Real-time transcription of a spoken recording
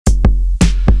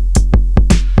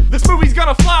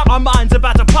Our minds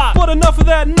about to pop. But enough of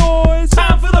that noise.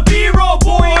 Time for the B-roll,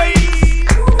 boys.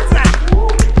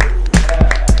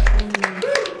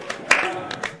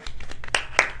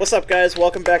 What's up, guys?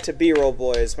 Welcome back to B-roll,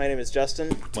 boys. My name is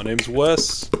Justin. My name's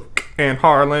Wes. And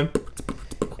Harlan.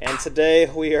 And today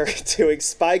we are doing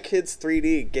Spy Kids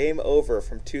 3D Game Over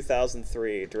from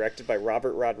 2003, directed by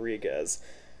Robert Rodriguez.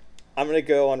 I'm gonna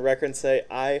go on record and say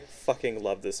I fucking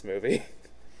love this movie.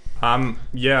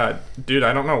 Yeah, dude,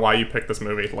 I don't know why you picked this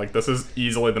movie. Like, this is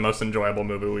easily the most enjoyable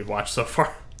movie we've watched so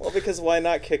far. Well, because why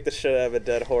not kick the shit out of a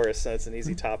dead horse, and it's an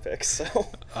easy topic, so...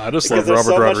 I just because love Robert there's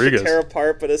so Rodriguez. much to tear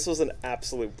apart, but this was an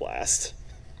absolute blast.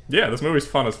 Yeah, this movie's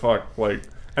fun as fuck. Like,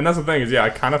 and that's the thing is, yeah, I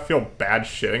kind of feel bad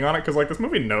shitting on it, because, like, this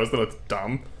movie knows that it's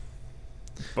dumb.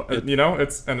 But, you know,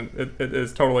 it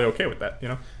is totally okay with that, you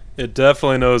know? It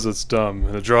definitely knows it's dumb,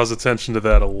 and it draws attention to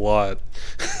that a lot.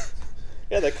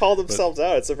 Yeah, they call themselves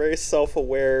out. It's a very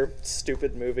self-aware,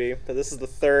 stupid movie. But this is the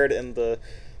third in the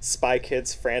Spy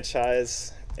Kids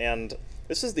franchise, and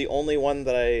this is the only one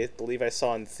that I believe I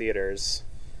saw in theaters.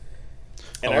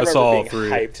 And I remember being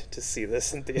hyped to see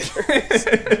this in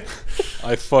theaters.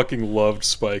 I fucking loved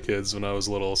Spy Kids when I was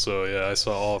little, so yeah, I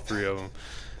saw all three of them.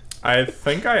 I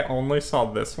think I only saw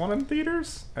this one in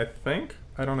theaters. I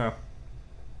don't know.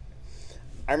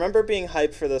 I remember being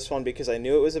hyped for this one because I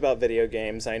knew it was about video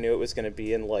games. I knew it was going to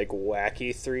be in, like, wacky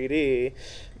 3D.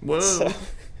 Whoa. So,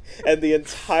 and the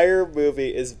entire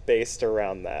movie is based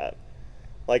around that.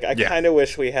 Like, I kind of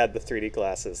wish we had the 3D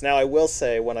glasses. Now, I will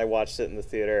say, when I watched it in the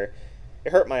theater,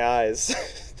 it hurt my eyes.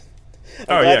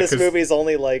 I'm glad this movie is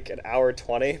only, like, an hour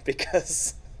 20,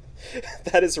 because...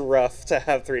 that is rough to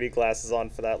have 3D glasses on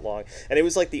for that long. And it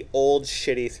was like the old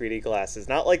shitty 3D glasses,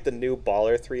 not like the new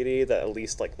baller 3D that at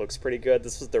least like looks pretty good.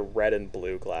 This was the red and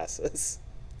blue glasses.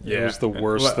 Yeah, it was the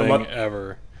worst thing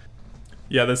ever.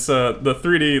 Yeah, this the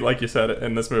 3D, like you said,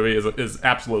 in this movie is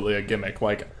absolutely a gimmick.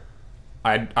 Like,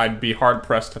 I'd be hard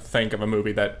pressed to think of a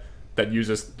movie that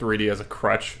uses 3D as a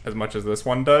crutch as much as this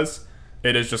one does.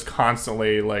 It is just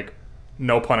constantly, like,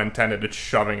 no pun intended, it's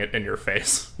shoving it in your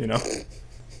face, you know?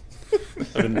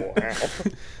 I mean,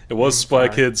 it was Spy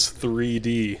Kids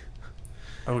 3D.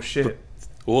 Oh shit.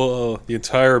 Well, the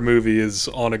entire movie is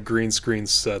on a green screen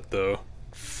set, though,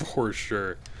 for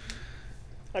sure.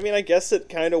 I mean, I guess it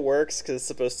kind of works because it's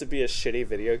supposed to be a shitty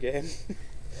video game.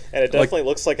 And it definitely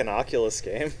looks like an Oculus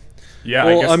game. Yeah,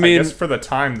 well, I guess for the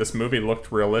time, this movie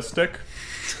looked realistic.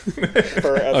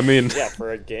 For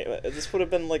a game. This would have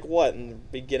been like what, in the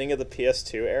beginning of the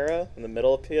PS2 era? In the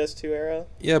middle of PS2 era?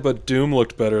 Yeah, but Doom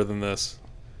looked better than this.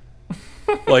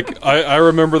 Like, I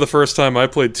remember the first time I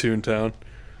played Toontown.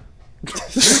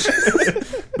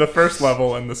 The first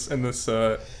level in this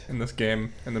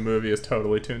game, in the movie, is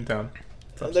totally Toontown.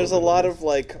 There's a lot of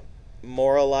like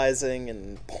moralizing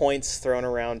and points thrown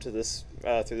around to this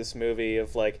through this movie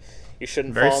of like, you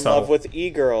shouldn't fall in love with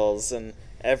e-girls and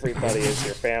everybody is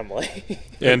your family.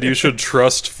 And you should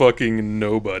trust fucking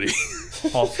nobody.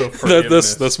 Also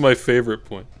forgiveness. That's my favorite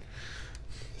point.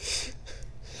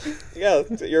 Yeah,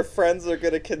 your friends are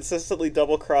going to consistently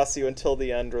double-cross you until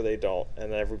the end, or they don't,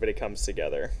 and then everybody comes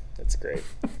together. It's great.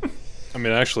 I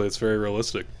mean, actually, it's very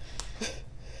realistic.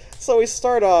 So we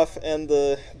start off, and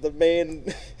the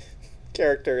main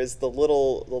character is the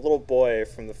little boy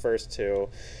from the first two.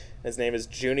 His name is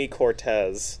Junie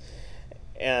Cortez.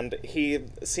 And he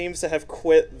seems to have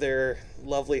quit their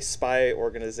lovely spy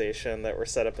organization that were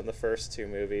set up in the first two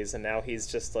movies, and now he's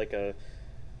just like a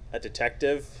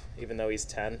detective, even though he's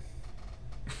 10.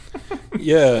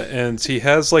 Yeah, and he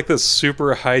has like this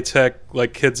super high-tech,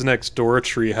 like, Kids Next Door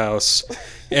treehouse,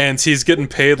 and he's getting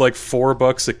paid like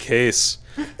 $4 a case.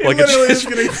 Like, is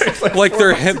getting paid like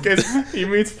they're he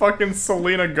meets fucking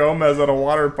Selena Gomez at a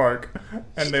water park,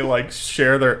 and they like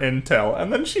share their intel,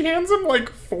 and then she hands him like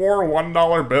 4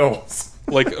 $1 bills,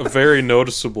 like a very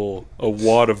noticeable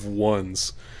wad of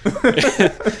ones.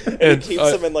 And he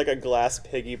keeps them in like a glass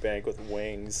piggy bank with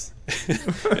wings.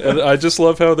 And I just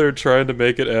love how they're trying to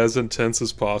make it as intense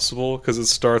as possible, because it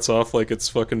starts off like it's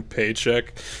fucking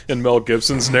Paycheck and Mel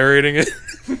Gibson's narrating it.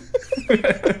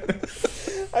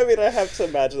 I mean, I have to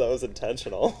imagine that was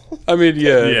intentional. I mean,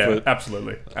 yeah, but,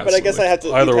 absolutely. But I guess I have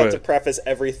to preface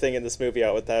everything in this movie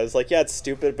out with that. It's like, yeah, it's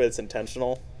stupid, but it's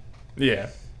intentional. Yeah.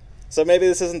 So maybe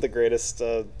this isn't the greatest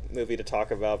movie to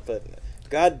talk about, but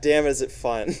god damn, is it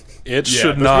fun. It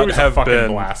should not have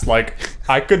been. Blast. Like,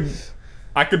 I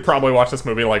could probably watch this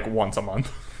movie like once a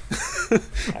month.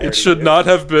 It should not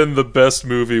have been the best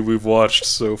movie we've watched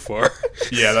so far.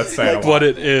 Yeah, that's saying but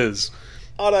it is.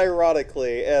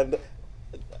 Unironically, and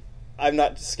I'm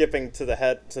not skipping to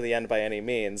the end by any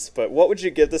means, but what would you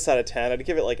give this out of 10? I'd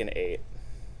give it like an 8.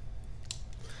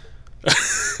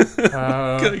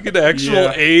 Like an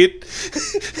actual 8.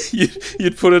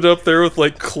 You'd put it up there with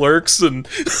like Clerks and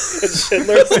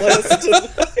Schindler's List.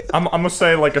 I'm gonna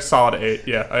say like a solid 8.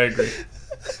 Yeah, I agree.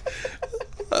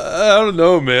 I don't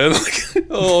know, man. Like,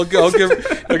 I'll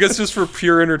give. I guess just for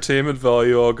pure entertainment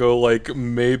value, I'll go like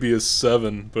maybe a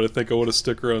 7. But I think I want to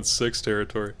stick around 6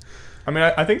 territory. I mean,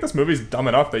 I think this movie's dumb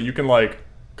enough that you can like,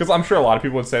 because I'm sure a lot of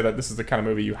people would say that this is the kind of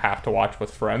movie you have to watch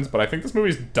with friends. But I think this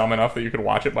movie's dumb enough that you can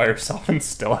watch it by yourself and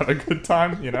still have a good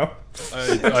time. You know.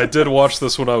 I did watch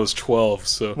this when I was 12,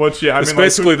 so which yeah, I it's mean,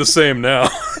 basically like, the same now.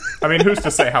 I mean, who's to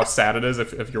say how sad it is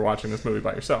if you're watching this movie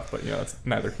by yourself? But you know, it's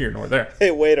neither here nor there. Hey,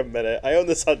 wait a minute! I own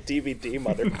this on DVD,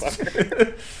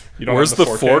 motherfucker. You don't Where's have the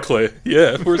 4K? 4K?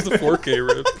 Yeah, where's the 4K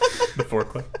rip? The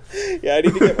 4K. Yeah, I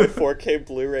need to get my 4K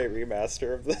Blu-ray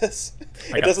remaster of this.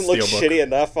 I It got doesn't the look Steelbook. shitty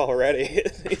enough already.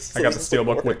 I got the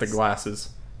steelbook with the glasses.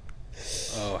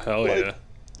 Oh hell Like- yeah!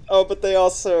 Oh, but they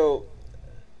also.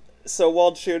 So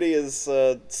Walt Judy is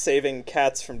saving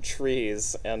cats from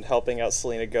trees and helping out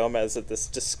Selena Gomez at this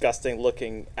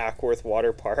disgusting-looking Ackworth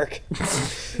water park.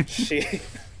 She.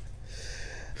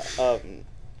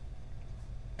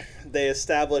 They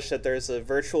establish that there's a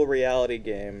virtual reality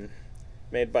game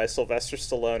made by Sylvester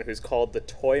Stallone who's called the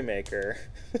Toy Maker.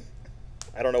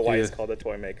 I don't know why Yeah. he's called the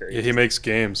Toy Maker. Yeah, he makes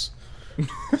games.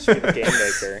 He should be the Game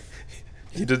Maker.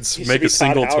 He did He make should be a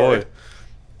single Todd toy.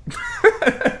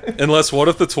 Howard. Unless, what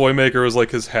if the Toy Maker was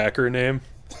like his hacker name,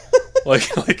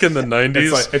 like in the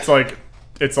 90s?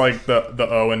 It's like the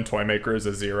O in Toy Maker is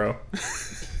a 0.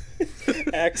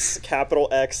 X, capital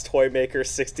X, Toy Maker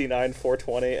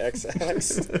 69420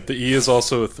 XX. The E is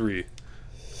also a 3,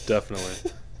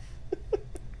 definitely.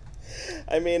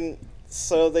 I mean,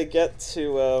 so they get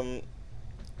to,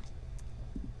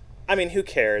 I mean, who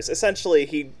cares? Essentially,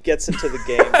 he gets into the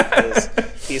game because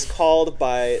he's called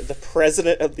by the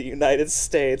President of the United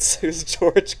States, who's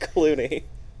George Clooney.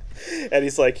 And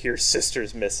he's like, your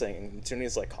sister's missing. And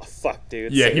Junie's like, oh, fuck,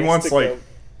 dude. Yeah, So he wants to like go-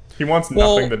 he wants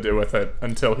Well- nothing to do with it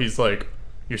until he's like,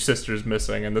 your sister's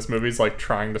missing, and this movie's like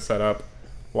trying to set up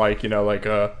like, you know, like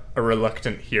a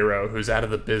reluctant hero who's out of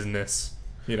the business.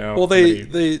 You know. Well,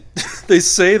 and he- they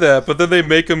say that, but then they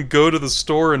make him go to the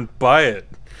store and buy it.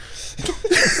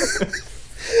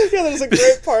 Yeah, there's a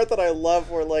great part that I love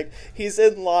where, like, he's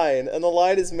in line, and the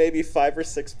line is maybe 5 or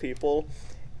 6 people,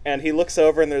 and he looks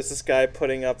over, and there's this guy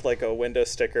putting up, like, a window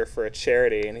sticker for a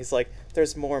charity, and he's like,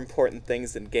 there's more important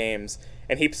things than games.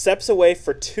 And he steps away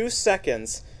for 2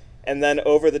 seconds, and then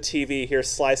over the TV, hears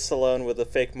Sly Stallone with a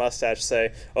fake mustache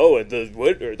say, oh, and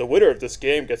the winner of this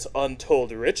game gets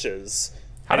untold riches.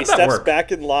 How And did he that steps work?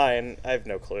 back in line. I have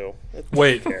no clue.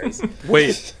 Wait, Who cares?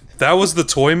 wait, that was the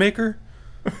Toy Maker?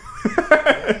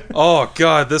 Oh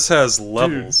god, this has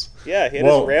levels. Yeah, he had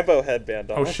Whoa. his Rambo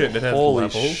headband on. oh shit! It has Holy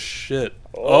levels. shit.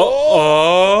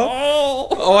 Oh.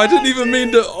 Oh, I didn't even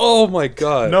mean to. Oh my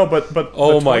god. No, but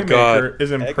Oh the my Toy God. Maker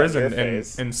is Egg on imprisoned your in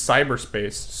face.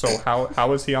 cyberspace. So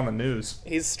how is he on the news?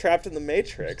 He's trapped in the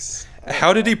Matrix.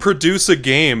 How did he produce a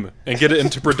game and get it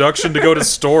into production to go to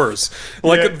stores?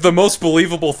 Like, Yeah. the most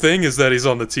believable thing is that he's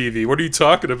on the TV. What are you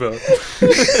talking about?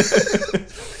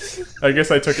 I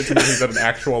guess I took it to mean he's at an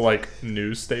actual like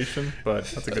news station, but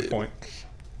that's a good point.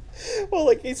 Well,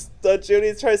 like,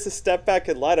 Judy tries to step back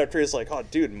in line after he's like, oh,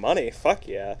 dude, money, fuck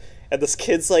yeah. And this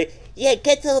kid's like, yeah,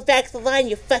 get to the back of the line,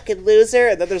 you fucking loser.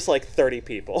 And then there's like 30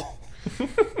 people.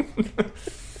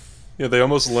 Yeah, they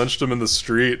almost lynched him in the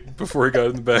street before he got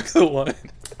in the back of the line.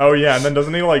 Oh yeah, and then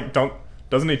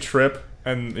doesn't he trip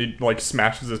and he like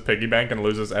smashes his piggy bank and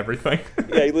loses everything?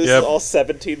 Yeah, he loses Yep. all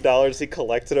 $17 he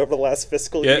collected over the last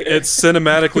fiscal Yeah, year. it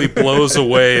cinematically blows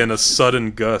away in a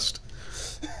sudden gust.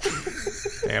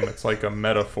 Damn, it's like a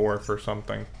metaphor for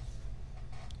something.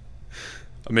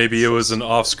 Maybe it was an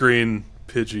off-screen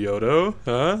Pidgeotto,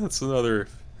 huh? That's another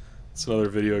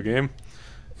video game.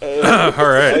 All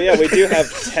right. Oh, yeah, we do have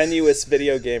tenuous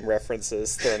video game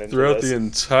references thrown into Throughout this. the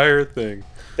entire thing.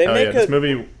 They Oh make yeah, this a,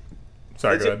 movie.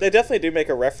 Sorry, go they, ahead. they definitely do make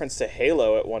a reference to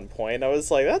Halo at one point. I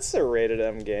was like, that's a rated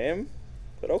M game.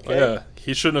 But okay. Oh, yeah,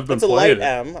 he shouldn't have been It's a playing light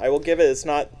it. M. I will give it. It's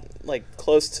not like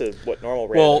close to what normal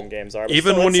rated Well, M games are. But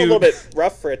even still, when it's a you- little bit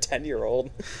rough for a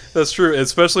 10-year-old. That's true,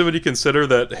 especially when you consider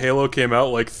that Halo came out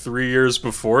like 3 years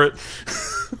before it,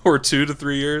 or 2 to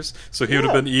 3 years, so he would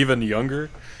have Yeah. been even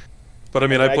younger. But I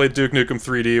mean, And I played Duke Nukem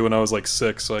 3D when I was like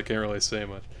 6, so I can't really say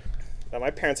much. Now, my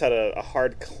parents had a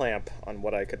hard clamp on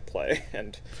what I could play,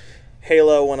 and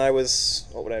Halo, when I was,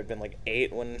 what would I have been, like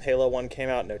 8 when Halo 1 came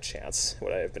out? No chance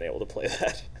would I have been able to play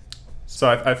that. So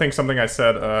I think something I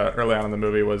said early on in the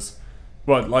movie was,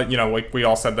 well, like, you know, like we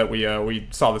all said that we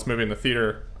saw this movie in the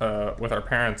theater with our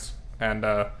parents, and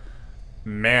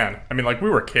man, I mean, like, we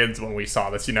were kids when we saw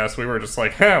this, you know, so we were just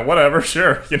like, whatever,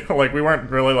 sure, you know, like, we weren't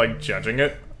really, like, judging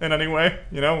it in any way,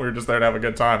 you know, we were just there to have a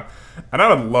good time. And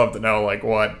I would love to know, like,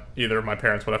 what either of my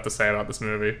parents would have to say about this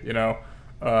movie, you know.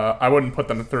 I wouldn't put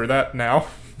them through that now,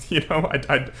 you know,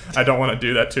 I don't want to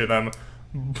do that to them,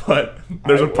 but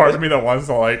there's a part of me that wants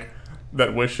to, like,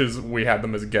 that wishes we had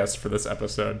them as guests for this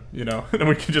episode, you know, and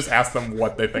we could just ask them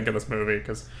what they think of this movie,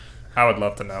 because I would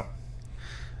love to know.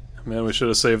 Man, we should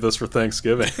have saved this for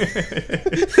Thanksgiving.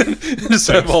 Just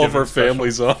have all of our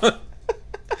families on.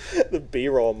 The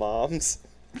B-roll moms.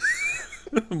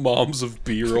 Moms of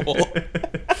B-roll.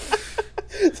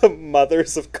 The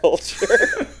mothers of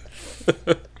culture.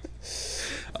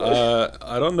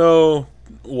 I don't know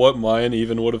what mine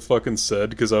even would have fucking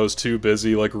said, because I was too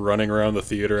busy, like, running around the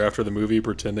theater after the movie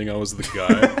pretending I was the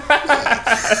guy.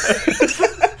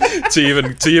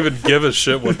 to even give a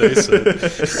shit what they said.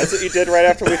 That's what you did right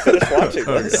after we finished watching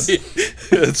this.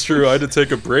 It's true, I had to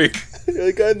take a break. You're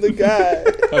like, I'm the guy.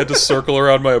 I had to circle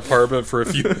around my apartment for a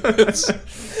few minutes.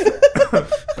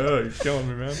 Oh, you're killing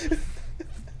me, man.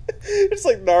 It's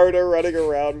like Naruto running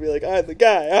around and be like, I'm the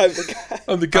guy, I'm the guy.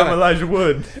 I'm the guy. I'm Elijah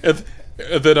Wood.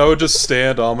 And then I would just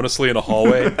stand ominously in a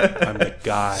hallway. I'm the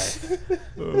guy.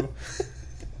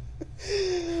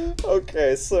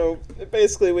 Okay, so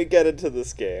basically we get into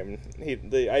this game.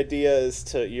 The idea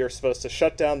is you're supposed to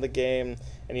shut down the game,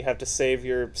 and you have to save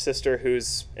your sister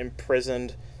who's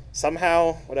imprisoned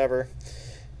somehow, whatever.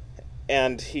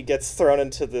 And he gets thrown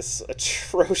into this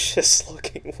atrocious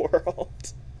looking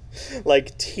world.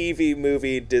 Like TV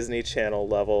movie Disney Channel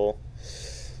level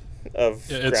of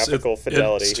graphical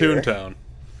fidelity. It's Toontown.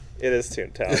 It is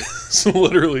Toontown. It's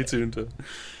literally Toontown.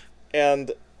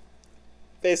 And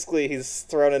basically he's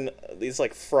thrown in these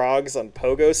like frogs on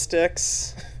pogo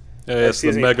sticks. Yeah, it's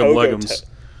the Megum Legums.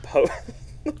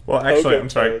 Well, actually, I'm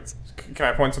sorry. Toads. Can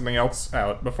I point something else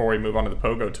out before we move on to the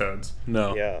Pogo Toads?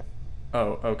 No. Yeah.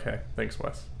 Oh, okay. Thanks,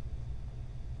 Wes.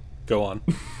 Go on.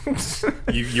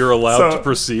 You're allowed to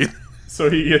proceed. So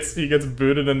he gets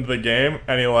booted into the game,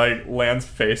 and he like lands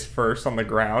face first on the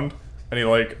ground, and he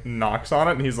like knocks on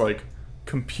it, and he's like,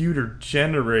 "Computer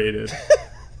generated,"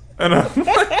 and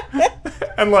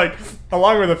and like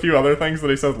along with a few other things that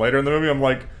he says later in the movie, I'm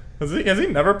like, has he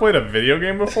never played a video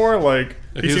game before? Like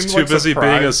he was seems too like busy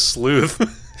surprised. being a sleuth.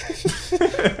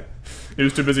 He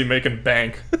was too busy making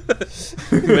bank,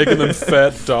 making them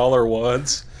fat dollar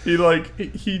wads.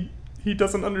 He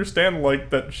doesn't understand like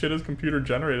that shit is computer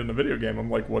generated in a video game. I'm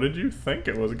like, what did you think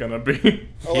it was gonna be?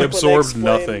 Or He like absorbed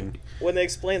nothing. When they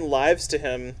explain lives to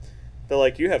him, they're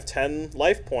like, you have 10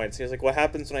 life points. He's like, what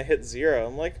happens when I hit 0?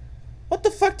 I'm like, what the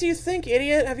fuck do you think,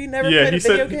 idiot? Have you never played a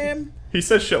video game? He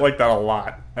says shit like that a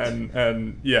lot,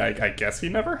 and yeah, I guess he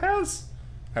never has.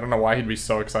 I don't know why he'd be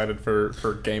so excited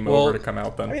for Game Over to come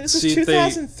out then. I mean, this is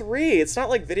 2003. It's not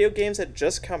like video games had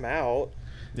just come out.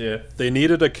 Yeah. They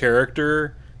needed a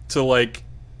character to, like,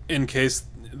 in case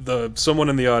someone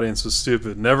in the audience was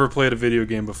stupid, never played a video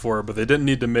game before, but they didn't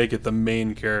need to make it the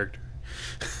main character.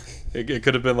 It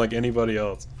could have been like anybody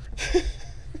else.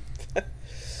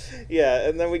 Yeah,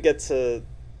 and then we get to...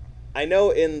 I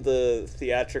know in the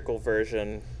theatrical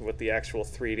version with the actual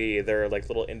 3D, there are like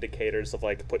little indicators of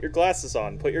like, put your glasses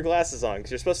on,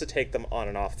 because you're supposed to take them on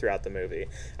and off throughout the movie.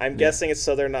 I'm guessing it's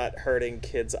so they're not hurting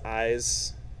kids'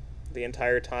 eyes the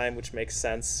entire time, which makes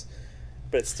sense,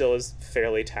 but it still is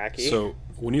fairly tacky. So,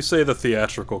 when you say the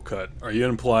theatrical cut, are you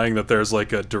implying that there's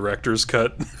like a director's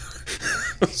cut?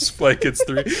 Spy Kids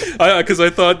 3? Because I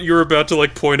thought you were about to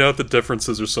like point out the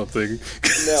differences or something.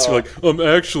 No. So like, I'm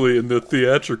actually in the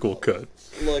theatrical cut.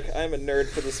 Look, I'm a nerd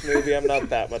for this movie. I'm not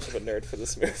that much of a nerd for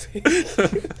this movie.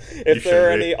 If there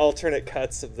are any alternate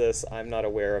cuts of this, I'm not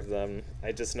aware of them.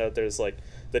 I just know there's like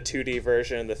the 2D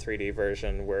version, the 3D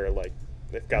version, where like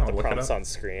they've got the prompts on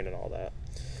screen and all that.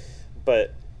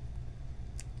 But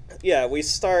yeah, we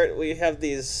have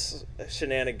these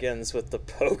shenanigans with the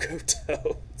Pogo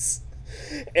Toads.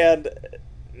 And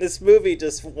this movie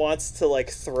just wants to like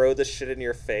throw the shit in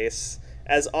your face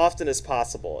as often as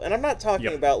possible. And I'm not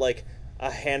talking about like a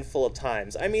handful of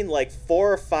times. I mean like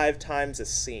 4 or 5 times a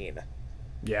scene.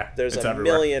 Yeah, there's a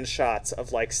million shots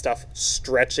of like stuff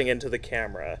stretching into the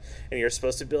camera, and you're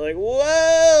supposed to be like,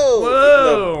 whoa! Even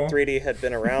though 3D had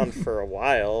been around for a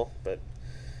while, but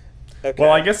okay.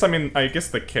 Well, I guess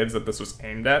the kids that this was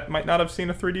aimed at might not have seen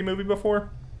a 3D movie before.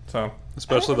 So,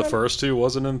 especially the first two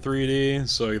wasn't in 3D,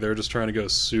 so they're just trying to go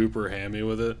super hammy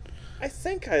with it. I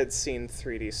think I had seen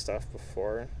 3D stuff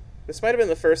before. This might have been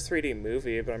the first 3D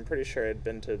movie, but I'm pretty sure I'd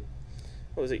been to,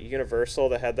 what was it, Universal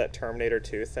that had that Terminator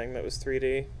 2 thing that was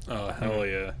 3D? Oh, hell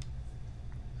yeah.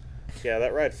 Yeah,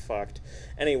 that ride fucked.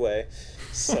 Anyway,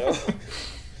 so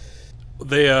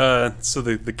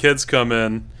the kids come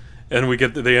in, and we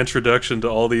get the introduction to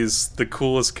all the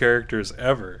coolest characters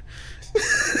ever.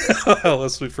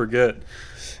 Lest we forget.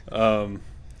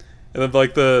 And then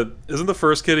like isn't the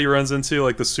first kid he runs into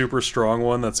like the super strong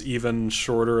one that's even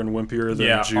shorter and wimpier than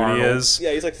Junie Arnold.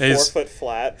 he's like And 4 foot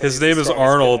flat. but His he's name the is strongest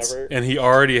kid Arnold, ever. and he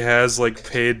already has like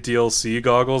paid DLC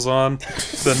goggles on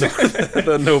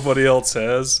that nobody else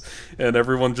has, and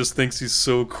everyone just thinks he's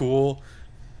so cool.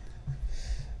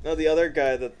 No, the other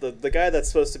guy, the guy that's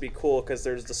supposed to be cool, because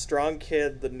there's the strong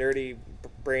kid, the nerdy,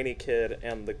 brainy kid,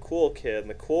 and the cool kid. And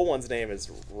the cool one's name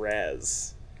is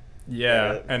Rez.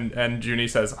 Yeah, and Junie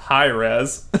says, "Hi,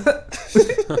 Rez."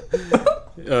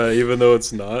 Even though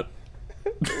it's not.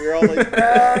 We're all like,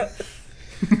 ah!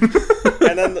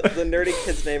 And then the nerdy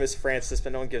kid's name is Francis,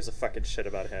 but no one gives a fucking shit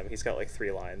about him. He's got like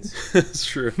 3 lines. It's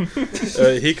true.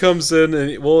 He comes in and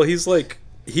he's like,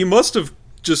 he must have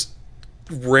just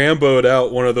Rambo'd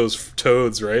out one of those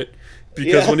toads, right?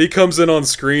 Because when he comes in on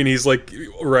screen, he's like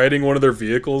riding one of their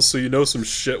vehicles, so you know some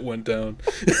shit went down.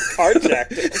 Carjacked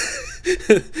it.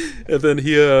 And then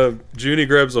Junie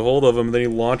grabs a hold of him, and then he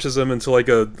launches him into like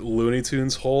a Looney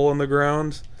Tunes hole in the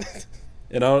ground.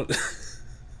 And but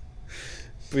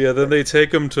yeah, then they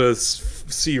take him to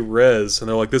see Rez, and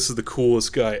they're like, "This is the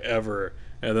coolest guy ever."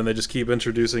 And then they just keep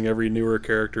introducing every newer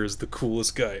character as the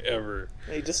coolest guy ever.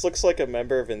 He just looks like a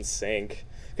member of NSYNC.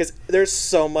 Because there's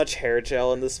so much hair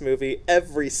gel in this movie.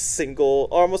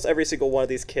 Almost every single one of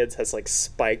these kids has like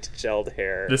spiked gelled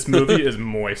hair. This movie is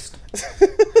moist.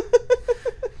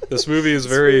 This movie is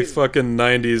very fucking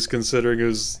 90s, considering it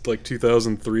was like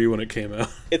 2003 when it came out.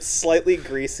 It's slightly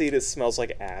greasy and it smells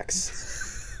like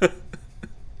Axe.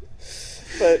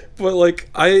 But like,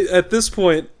 at this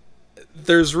point,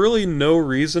 there's really no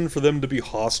reason for them to be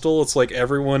hostile. It's like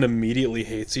everyone immediately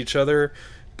hates each other,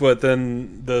 but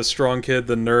then the strong kid,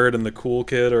 the nerd, and the cool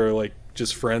kid are like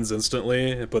just friends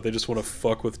instantly, but they just want to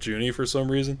fuck with Junie for some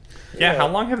reason. Yeah, how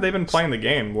long have they been playing the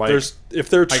game? Like, if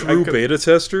they're true beta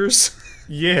testers,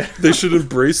 yeah, they should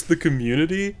embrace the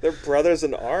community. they're brothers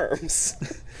in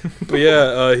arms. But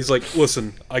yeah, he's like,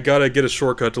 "Listen, I gotta get a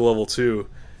shortcut to level 2."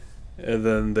 And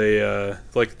then they,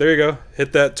 like, "There you go,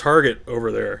 hit that target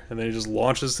over there." And then he just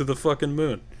launches to the fucking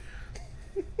moon.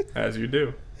 as you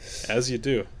do. As you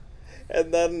do.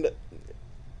 And then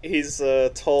he's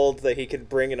told that he can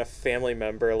bring in a family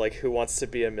member, like, who wants to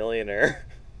be a millionaire.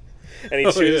 And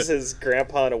he chooses his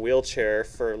grandpa in a wheelchair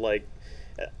for, like...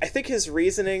 I think his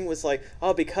reasoning was like,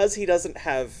 oh, because he doesn't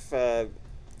have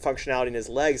functionality in his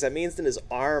legs, that means that his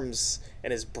arms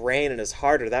and his brain and his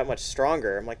heart are that much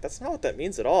stronger. I'm like, that's not what that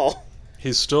means at all.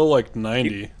 He's still, like,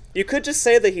 90. You could just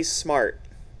say that he's smart.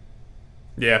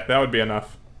 Yeah, that would be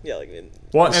enough. Yeah, like...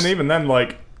 Well, and even then,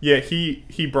 like... Yeah,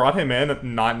 he brought him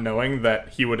in not knowing that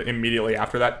he would immediately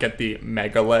after that get the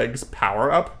Mega Legs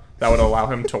power up that would allow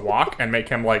him to walk and make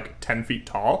him like 10 feet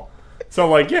tall. So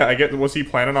like, yeah, was he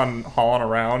planning on hauling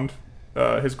around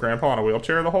his grandpa on a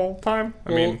wheelchair the whole time?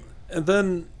 I mean, and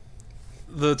then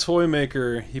the toy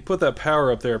maker, he put that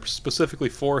power up there specifically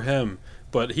for him,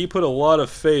 but he put a lot of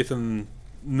faith in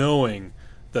knowing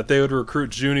that they would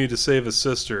recruit Junie to save his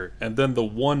sister, and then the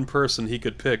one person he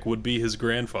could pick would be his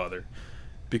grandfather.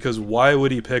 Because why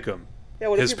would he pick him? Yeah,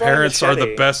 what if his you brought a parents are the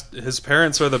machete? best. His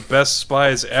parents are the best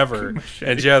spies ever.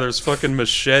 And yeah, there's fucking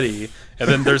Machete, and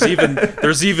then there's even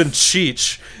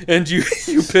Cheech, and you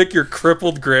pick your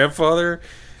crippled grandfather.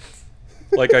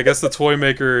 Like, I guess the toy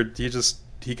maker,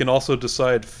 he can also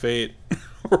decide fate,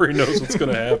 or he knows what's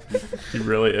gonna happen. he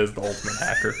really is the ultimate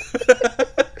hacker.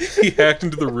 He hacked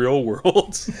into the real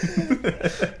world.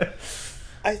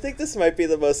 I think this might be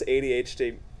the most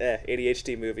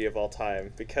ADHD movie of all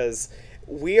time, because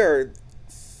we are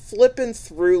flipping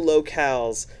through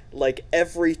locales like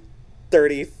every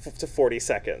 30 to 40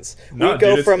 seconds. No, we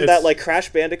go dude, from it's- that like Crash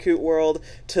Bandicoot world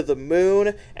to the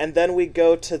moon, and then we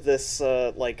go to this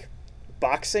like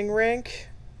boxing rink.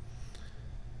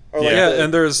 Or, like, Yeah, the-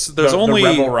 and there's The only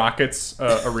Rebel Rockets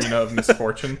arena of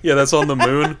misfortune. Yeah, that's on the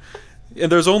moon. And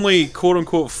there's only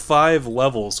quote-unquote 5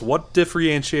 levels. What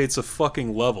differentiates a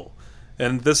fucking level?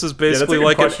 And this is basically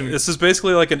good question. this is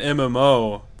basically like an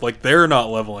MMO. Like, they're not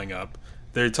leveling up.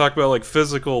 They talk about like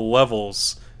physical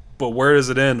levels, but where does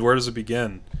it end? Where does it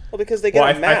begin? well, because they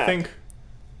get a map.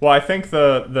 I think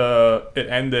it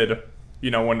ended,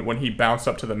 you know, when he bounced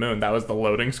up to the moon. That was the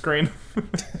loading screen.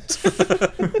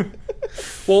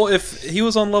 Well, if he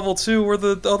was on level 2, where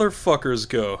the other fuckers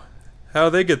go? How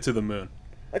do they get to the moon?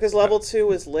 Because level 2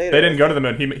 was later. They didn't go to the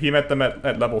moon. He met them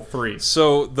at level 3,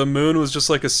 So the moon was just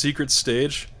like a secret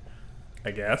stage?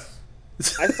 I guess.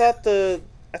 I thought the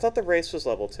I thought the race was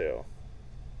level 2.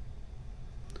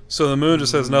 So the moon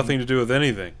just has nothing to do with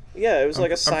anything. Yeah, it was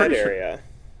like a side area.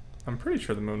 I'm pretty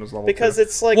sure the moon was level 2. Because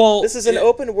it's like, this is an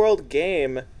open world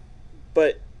game,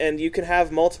 and you can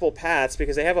have multiple paths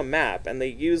because they have a map, and they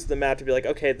use the map to be like,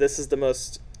 okay, this is the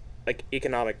most like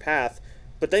economic path,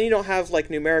 but then you don't have like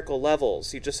numerical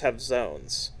levels, you just have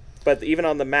zones. But even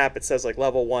on the map it says like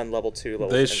level 1, level 2, level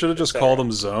 3. They should have just called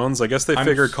them zones. I guess they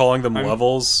figured calling them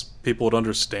levels, people would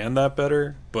understand that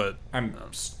better, but I'm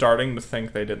starting to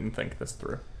think they didn't think this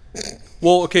through.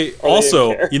 Well, okay,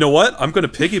 also, you know what? I'm going to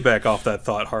piggyback off that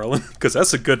thought, Harlan, because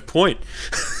that's a good point.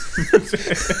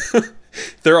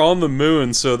 They're on the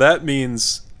moon, so that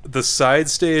means the side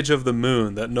stage of the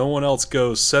moon that no one else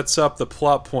goes sets up the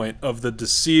plot point of the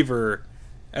Deceiver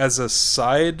as a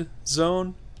side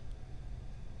zone,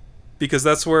 because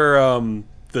that's where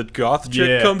the goth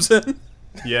chick comes in.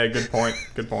 Yeah, good point.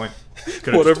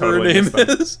 Whatever her name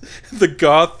is, the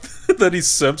goth that he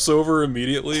simps over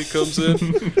immediately comes in.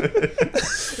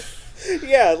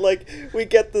 Yeah, like we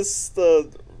get the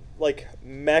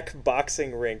mech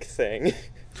boxing rink thing.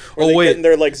 Where they get in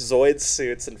their like Zoid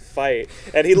suits and fight,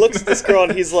 and he looks at this girl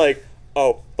and he's like,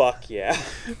 "Oh fuck yeah!"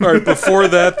 All right, before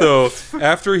that though,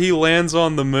 after he lands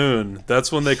on the moon,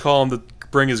 that's when they call him to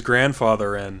bring his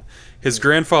grandfather in. His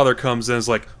grandfather comes in and is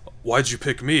like, "Why'd you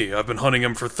pick me? I've been hunting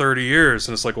him for 30 years."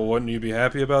 And it's like, well, wouldn't you be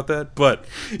happy about that? But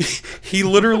he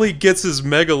literally gets his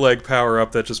Mega Leg power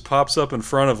up that just pops up in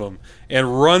front of him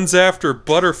and runs after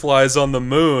butterflies on the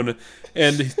moon.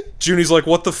 And Junie's like,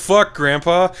 "What the fuck,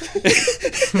 Grandpa?"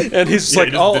 And he's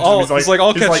like,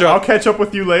 "I'll catch up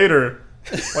with you later."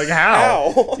 Like,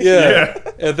 how? Yeah.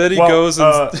 And then he goes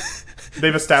and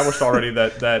they've established already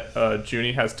that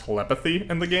Junie has telepathy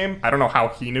in the game. I don't know how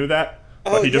he knew that.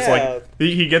 But he just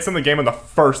he gets in the game and the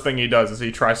first thing he does is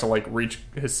he tries to like reach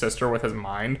his sister with his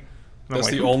mind. That's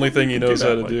the only thing he knows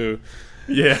how to do.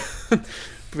 Yeah. But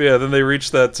yeah, then they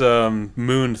reach that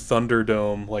moon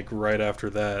Thunderdome like right after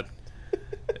that.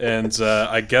 And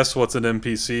I guess what's an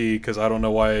NPC, because I don't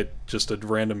know why just a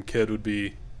random kid would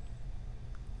be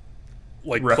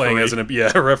like playing as a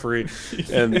referee.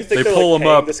 And they pull him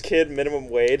up. This kid minimum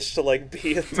wage to like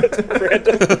be a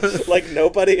random like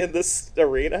nobody in this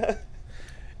arena.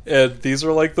 And these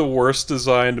are like the worst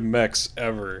designed mechs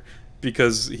ever,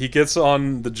 because he gets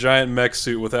on the giant mech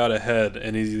suit without a head,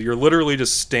 and you're literally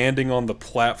just standing on the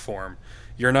platform.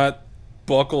 You're not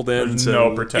buckled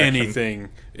into anything.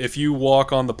 If you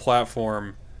walk on the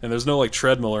platform, and there's no like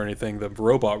treadmill or anything, the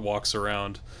robot walks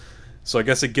around. So I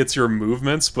guess it gets your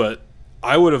movements, but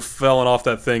I would have fallen off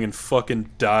that thing and fucking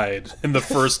died in the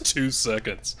first 2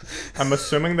 seconds. I'm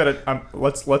assuming that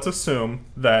let's assume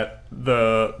that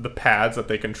the pads that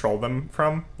they control them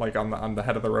from, like on the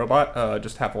head of the robot,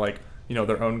 just have like, you know,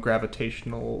 their own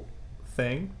gravitational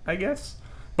thing, I guess.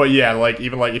 But yeah, like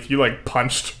even like if you like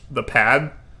punched the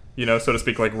pad, you know, so to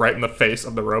speak, like right in the face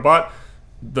of the robot,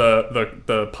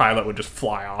 the pilot would just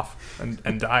fly off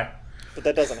and die. But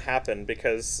that doesn't happen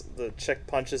because the chick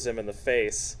punches him in the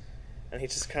face. And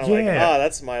he's just kind of like,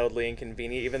 that's mildly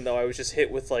inconvenient, even though I was just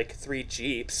hit with, like, 3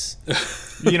 Jeeps.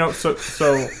 You know, so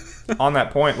on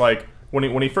that point, like,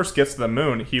 when he first gets to the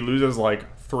moon, he loses,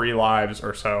 like, 3 lives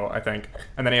or so, I think.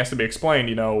 And then he has to be explained,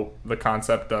 you know, the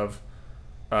concept of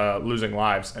losing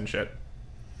lives and shit.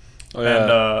 Oh,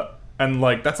 yeah. And,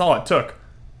 like, that's all it took.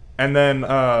 And then,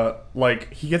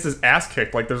 like, he gets his ass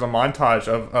kicked. Like, there's a montage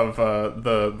of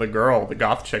the girl, the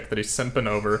goth chick that he's simping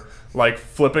over, like,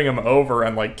 flipping him over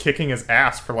and, like, kicking his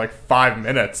ass for, like, 5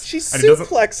 minutes. She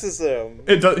suplexes him.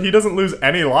 He doesn't lose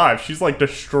any lives. She's, like,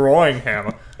 destroying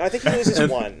him. I think he loses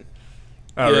 1.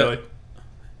 Oh, really?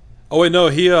 Oh, wait, no,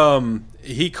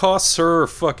 he costs her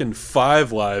fucking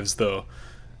 5 lives, though.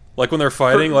 Like when they're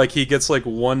fighting, like he gets like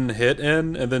 1 hit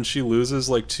in, and then she loses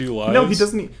like 2 lives. No, he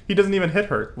doesn't. He doesn't even hit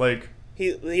her. Like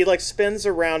he like spins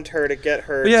around her to get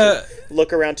her to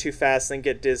look around too fast and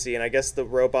get dizzy, and I guess the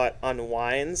robot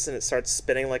unwinds and it starts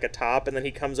spinning like a top, and then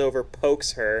he comes over,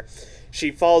 pokes her. She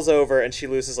falls over and she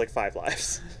loses like 5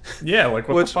 lives. Yeah, like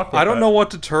what the fuck? I don't know what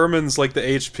determines like the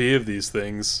HP of these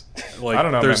things. Like, I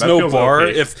don't know. There's man. no bar.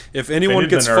 Okay. If anyone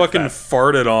gets fucking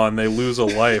farted on, they lose a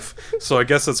life. So I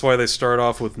guess that's why they start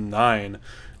off with 9.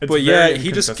 But yeah,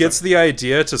 he just gets the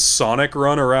idea to Sonic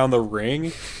run around the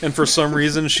ring, and for some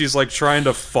reason she's like trying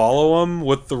to follow him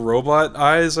with the robot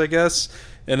eyes, I guess.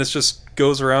 And it just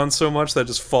goes around so much that it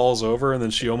just falls over, and then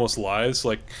she almost dies,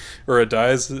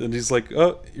 and he's like,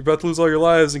 "Oh, you're about to lose all your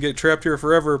lives and get trapped here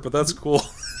forever," but that's cool.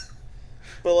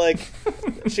 But like,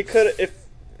 she could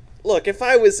look, if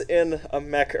I was in a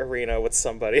mech arena with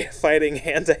somebody fighting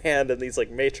hand to hand in these like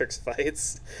Matrix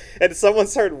fights, and someone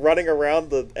started running around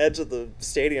the edge of the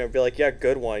stadium, I'd be like, yeah,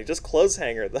 good one. You just close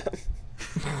hanger them.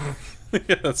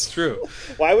 Yeah, that's true.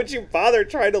 Why would you bother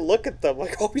trying to look at them?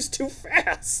 Like, oh, he's too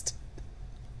fast.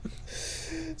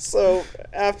 So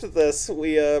after this,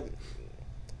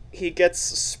 he gets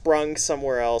sprung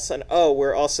somewhere else, and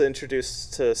we're also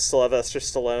introduced to Sylvester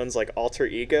Stallone's like alter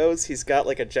egos. He's got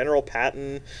like a General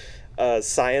Patton, a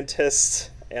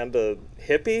scientist, and a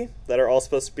hippie that are all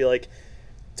supposed to be like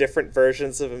different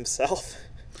versions of himself.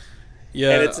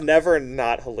 Yeah, and it's never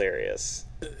not hilarious.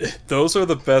 Those are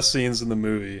the best scenes in the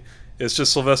movie. It's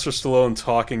just Sylvester Stallone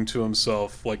talking to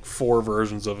himself, like 4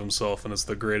 versions of himself, and it's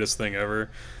the greatest thing ever.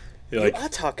 You are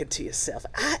talking to yourself.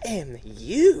 I am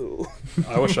you.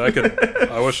 I wish I could.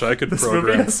 This program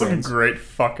movie has some friends. great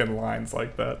fucking lines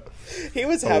like that. He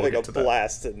was having a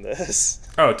blast in this.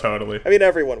 Oh, totally. I mean,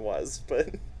 everyone was,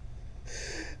 but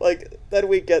like then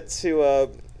we get to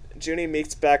Junie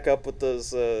meets back up with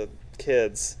those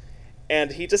kids,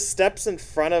 and he just steps in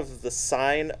front of the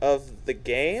sign of the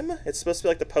game. It's supposed to be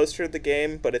like the poster of the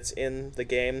game, but it's in the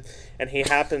game, and he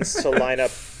happens to line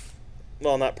up.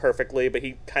 Well, not perfectly, but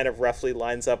he kind of roughly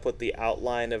lines up with the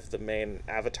outline of the main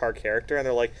Avatar character, and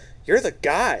they're like, "You're the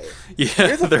guy. Yeah,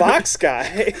 you're the box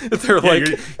guy." They're like,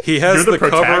 he has the the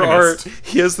cover art. protagonist.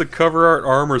 He has the cover art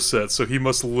armor set, so he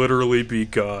must literally be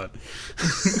God.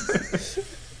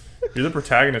 You're the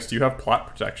protagonist. You have plot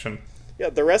protection. Yeah,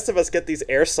 the rest of us get these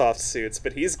airsoft suits,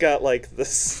 but he's got like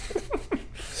this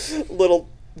little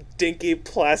dinky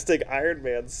plastic Iron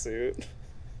Man suit.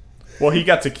 Well, he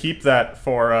got to keep that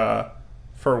for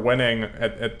winning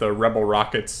at the Rebel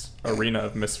Rockets arena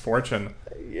of misfortune.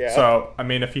 Yeah. So, I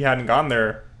mean, if he hadn't gone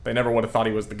there, they never would have thought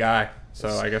he was the guy. So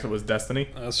I guess it was destiny.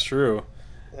 That's true.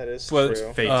 That is But,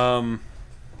 true. Fate.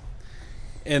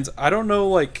 And I don't know,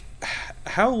 like,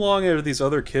 how long are these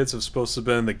other kids have supposed to have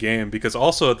been in the game? Because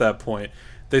also at that point,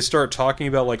 they start talking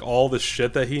about, like, all the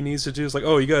shit that he needs to do. It's like,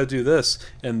 oh, you gotta do this,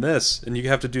 and you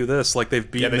have to do this. Like, they've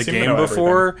beaten they the seem to game know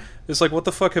before. everything. It's like, what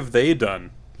the fuck have they done?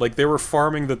 Like, they were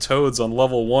farming the toads on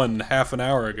level 1 half an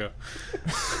hour ago.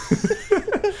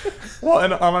 Well,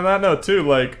 and on that note, too,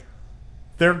 like,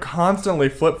 they're constantly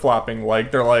flip-flopping.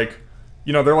 Like, they're like,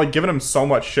 you know, they're like giving him so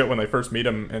much shit when they first meet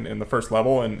him in the first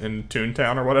level in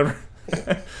Toontown or whatever.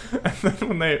 And then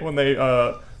when they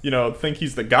you know, think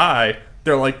he's the guy,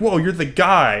 they're like, whoa, you're the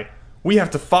guy. We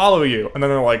have to follow you. And then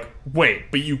they're like,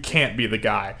 wait, but you can't be the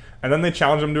guy. And then they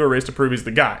challenge him to a race to prove he's the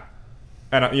guy.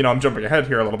 And, you know, I'm jumping ahead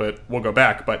here a little bit. We'll go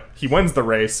back. But he wins the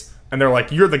race, and they're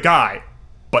like, you're the guy.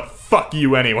 But fuck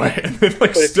you anyway. And they,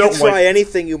 like, But if still, you try like,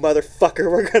 anything, you motherfucker,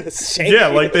 we're gonna shake you. yeah,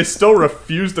 like, they still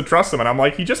refuse to trust him. And I'm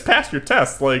like, he just passed your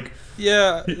test. Like,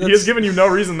 Yeah, he has given you no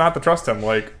reason not to trust him.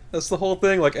 Like, that's the whole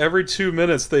thing. Like, every 2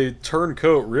 minutes, they turn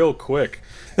coat real quick.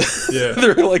 yeah.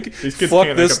 They're like, These kids fuck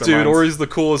can't this make up their dude, minds. or he's the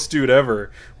coolest dude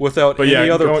ever, without But any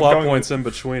yeah, other plot going- points in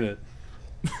between it.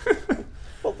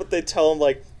 Well, but they tell him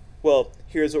like, well,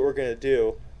 here's what we're gonna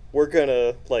do. We're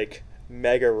gonna like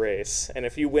mega race, and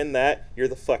if you win that, you're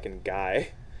the fucking guy.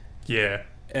 Yeah.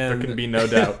 And There can be no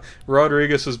doubt.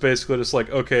 Rodriguez is basically just like,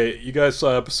 okay, you guys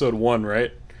saw episode 1,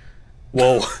 right?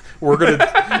 Well, we're gonna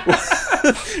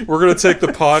take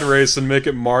the pod race and make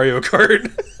it Mario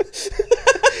Kart.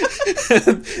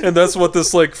 and that's what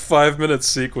this like 5-minute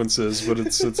sequence is, but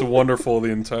it's wonderful the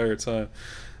entire time.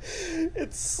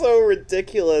 It's so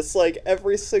ridiculous. Like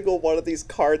every single one of these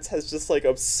carts has just like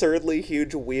absurdly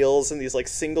huge wheels and these like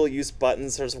single-use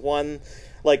buttons. There's one,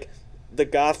 like the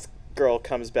goth girl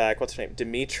comes back. What's her name?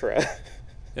 Demetra.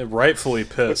 And rightfully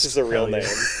pissed. Which is a real Hell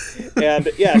name. And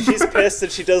yeah, she's pissed, and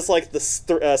she does like the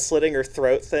slitting her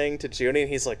throat thing to Junie, and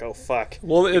he's like, "Oh fuck."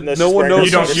 Well, Even though no she's one wearing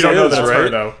knows the who shirt. she you don't know is, that it's right? her,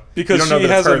 though. Because You don't know she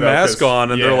that it's has her, a though, mask 'cause-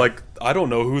 on, and yeah. they're like, I don't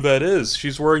know who that is.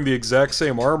 She's wearing the exact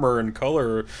same armor and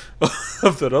color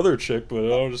of that other chick, but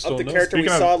I just Of don't the know. character we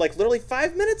Speaking of- saw like literally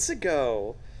 5 minutes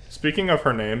ago. Speaking of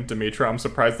her name, Demetra, I'm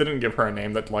surprised they didn't give her a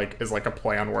name that like is like a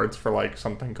play on words for like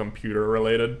something computer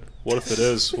related. What if it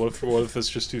is? What if it's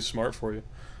just too smart for you?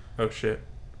 Oh shit.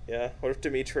 Yeah, what if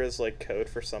Demetra is like code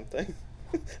for something?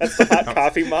 That's the hot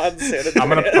coffee mod San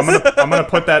I'm Andreas. gonna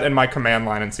put that in my command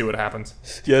line and see what happens.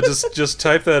 Yeah, just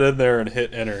type that in there and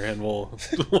hit enter, and we'll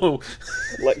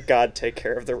Let God take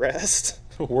care of the rest.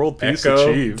 world peace Echo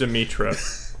achieved.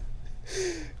 Demetra.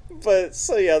 But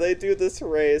so yeah, they do this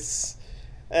race,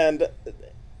 and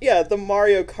yeah, the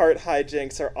Mario Kart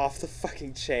hijinks are off the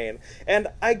fucking chain. And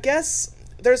I guess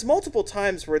there's multiple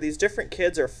times where these different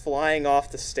kids are flying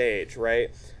off the stage,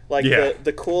 right? Like, Yeah.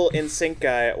 the cool NSYNC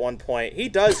guy at one point, he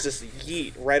does just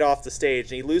yeet right off the stage,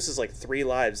 and he loses, like, 3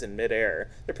 lives in midair.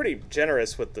 They're pretty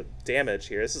generous with the damage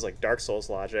here. This is, like, Dark Souls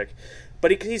logic.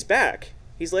 But he's back.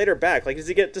 He's later back. Like, does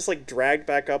he get just, like, dragged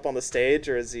back up on the stage,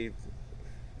 or is he...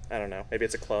 I don't know. Maybe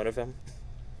it's a clone of him.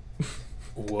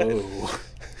 Whoa.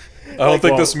 I don't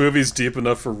think this movie's deep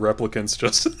enough for replicants,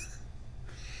 Justin.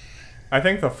 I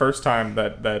think the first time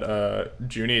that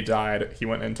Junie died, he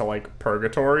went into like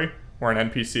purgatory, where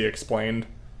an NPC explained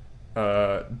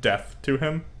death to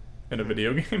him in a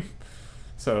video game.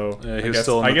 So yeah,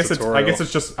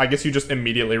 I guess you just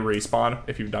immediately respawn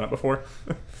if you've done it before.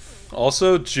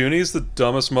 Also, Junie's the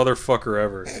dumbest motherfucker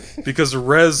ever. Because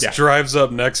Rez drives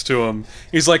up next to him.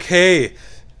 He's like, hey,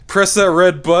 press that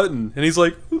red button. And he's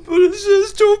like, but it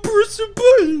says don't press the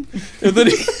button. And then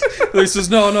he says,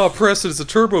 no, press it. It's a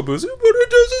turbo boost. But it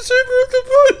doesn't say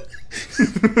press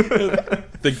the button.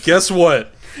 Then guess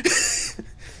what?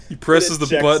 He presses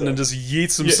the button and just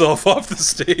yeets himself off the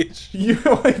stage. He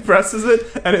presses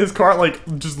it, and his car,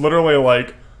 like, just literally,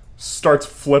 like, starts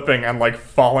flipping and like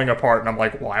falling apart, and I'm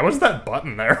like, why was that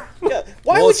button there? Yeah,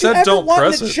 why would you ever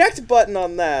want an eject button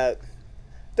on that?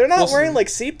 They're not wearing like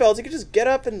seatbelts. You could just get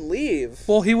up and leave.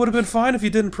 Well, he would have been fine if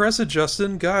you didn't press it,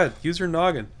 Justin. God, use your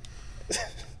noggin.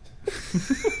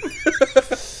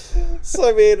 So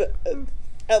I mean,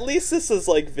 at least this is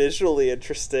like visually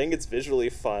interesting. It's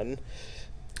visually fun.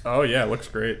 Oh yeah, it looks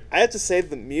great. I have to say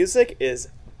the music is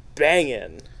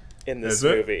banging in this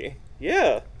movie.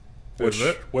 Yeah.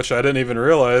 Which I didn't even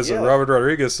realize that Robert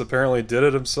Rodriguez apparently did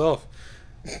it himself,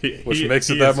 which makes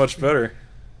it that much better.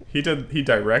 He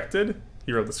directed,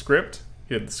 he wrote the script,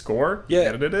 he did the score, he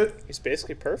edited it. He's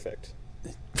basically perfect.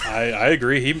 I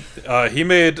agree. He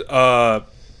made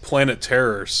Planet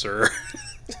Terror, sir.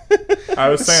 I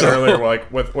was saying earlier,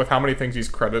 like with how many things he's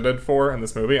credited for in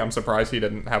this movie, I'm surprised he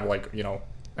didn't have like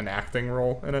an acting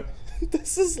role in it.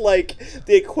 This is like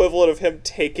the equivalent of him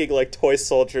taking like toy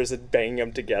soldiers and banging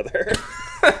them together.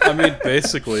 I mean,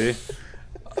 basically.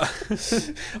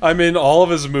 I mean, all of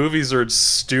his movies are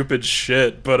stupid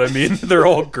shit, but I mean, they're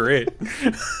all great.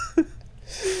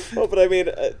 Well, but I mean,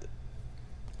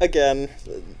 again,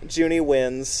 Junie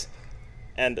wins,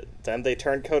 and then they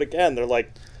turn code again. They're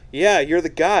like, yeah, you're the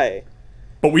guy.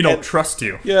 But we don't trust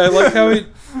you. Yeah, I like how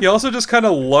he also just kind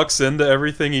of lucks into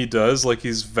everything he does, like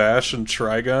he's Vash and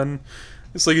Trigun.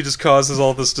 It's like he just causes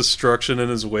all this destruction in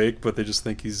his wake, but they just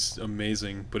think he's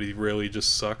amazing, but he really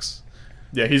just sucks.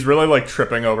 Yeah, he's really like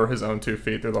tripping over his own 2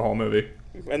 feet through the whole movie.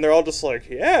 And they're all just like,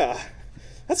 yeah,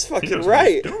 that's fucking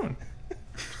right.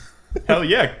 Hell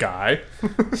yeah, guy.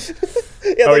 And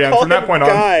from that point on,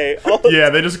 yeah,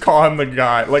 they just call him the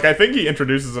guy. Like, I think he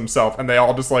introduces himself, and they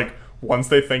all just like, once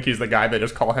they think he's the guy, they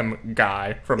just call him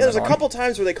Guy from then on. There's a couple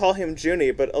times where they call him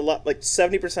Junie, but a lot, like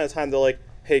 70% of the time, they're like,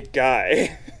 "Hey,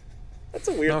 Guy." That's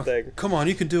a weird thing. Come on,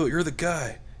 you can do it. You're the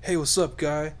guy. Hey, what's up,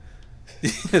 Guy?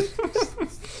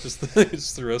 just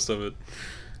the rest of it.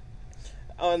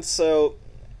 Oh, and so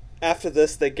after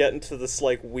this, they get into this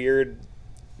like weird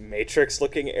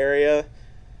Matrix-looking area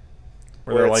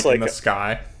where they're like in the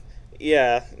sky.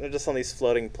 Yeah, they're just on these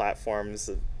floating platforms.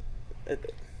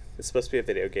 It's supposed to be a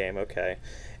video game, okay.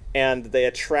 And they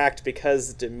attract,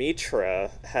 because Demetra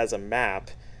has a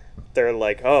map, they're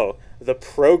like, oh, the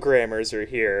programmers are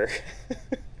here.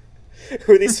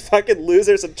 Who are these fucking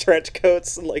losers in trench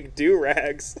coats and, like,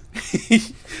 do-rags?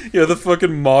 Yeah, the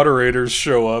fucking moderators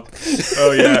show up.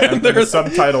 Oh, yeah, and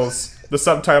the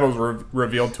subtitles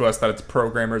revealed to us that it's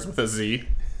programmers with a Z.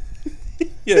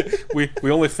 Yeah, we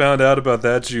only found out about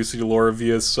that juicy lore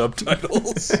via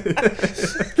subtitles.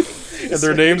 And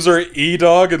their names are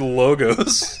E-Dog and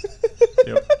Logos.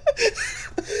 Yep.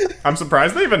 I'm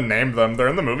surprised they even named them. They're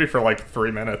in the movie for like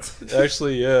 3 minutes.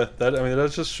 Actually, yeah.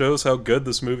 That just shows how good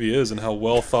this movie is and how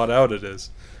well thought out it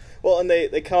is. Well, and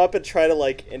they come up and try to,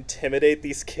 like, intimidate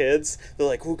these kids. They're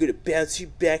like, we're gonna bounce you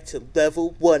back to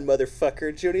level 1,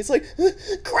 motherfucker. Junie's like,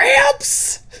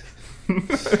 Gramps!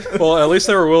 Well, at least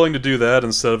they were willing to do that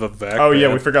instead of a vac. Oh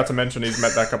yeah, we forgot to mention he's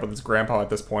met back up with his grandpa at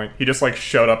this point. He just like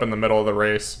showed up in the middle of the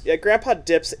race. Yeah, Grandpa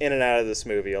dips in and out of this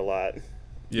movie a lot.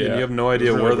 Yeah, and you have no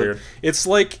idea where it's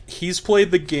like he's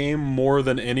played the game more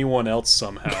than anyone else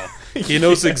somehow. He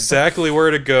knows exactly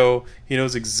where to go. He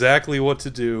knows exactly what to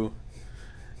do.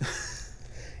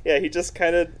 Yeah, he just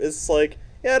kind of is like,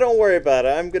 yeah, don't worry about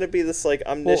it. I'm gonna be this like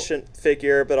omniscient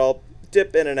figure, but I'll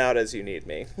dip in and out as you need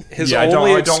me. I don't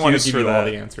want to give you all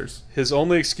the answers. His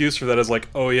only excuse for that is like,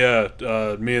 oh yeah,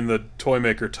 me and the toy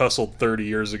maker tussled 30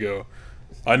 years ago.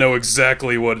 I know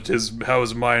exactly how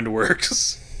his mind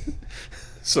works.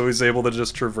 So he's able to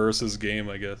just traverse his game,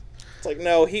 I guess. It's like,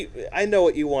 no, I know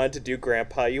what you wanted to do,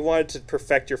 Grandpa. You wanted to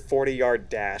perfect your 40-yard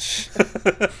dash.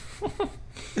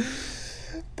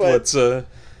 But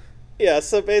yeah,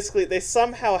 so basically they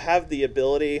somehow have the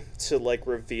ability to like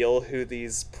reveal who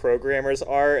these programmers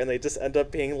are, and they just end up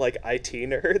being like IT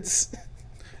nerds.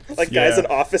 Like guys in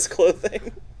office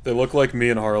clothing. They look like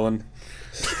me and Harlan.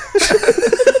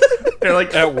 They're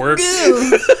like at work.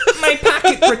 My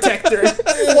pocket protector.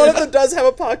 One of them does have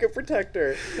a pocket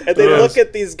protector. And they look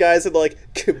at these guys and they're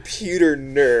like, computer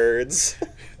nerds.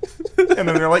 And then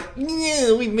they're like,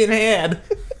 yeah, we've been had.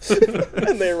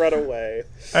 And they run away.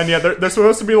 And yeah, they're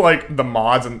supposed to be like the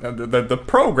mods and the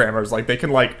programmers. Like they can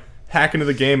like hack into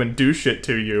the game and do shit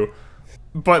to you.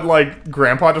 But like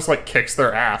Grandpa just like kicks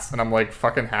their ass, and I'm like,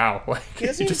 fucking how? Like he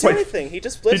doesn't even do anything. He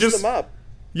just blitzes them up.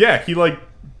 Yeah, he like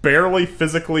barely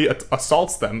physically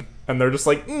assaults them, and they're just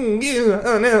like, yeah,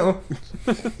 oh no.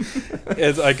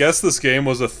 I guess this game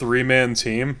was a 3-man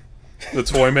team. The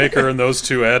toy maker and those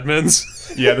 2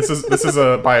 admins. Yeah, this is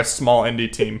by a small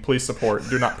indie team. Please support.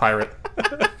 Do not pirate.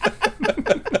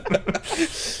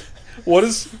 What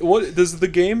does the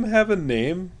game have a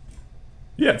name?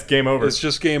 Yeah, it's game over. It's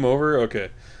just game over?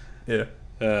 Okay. Yeah.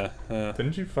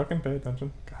 Didn't you fucking pay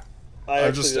attention? God. I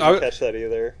actually didn't catch that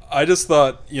either. I just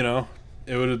thought, you know,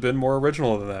 it would have been more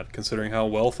original than that, considering how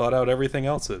well thought out everything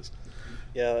else is.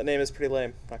 Yeah, that name is pretty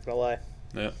lame, not gonna lie.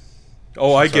 Yeah.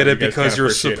 Oh, I get it, because you're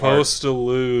supposed to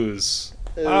lose.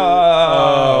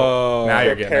 Oh. Now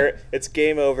you're getting it. It's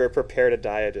game over, prepare to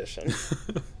die edition.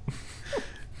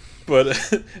 But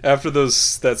after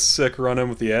that sick run-in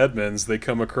with the admins, they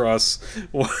come across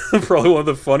probably one of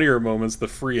the funnier moments, the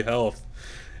free health.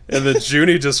 And then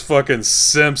Junie just fucking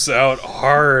simps out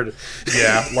hard.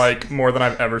 Yeah, like more than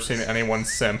I've ever seen anyone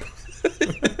simp.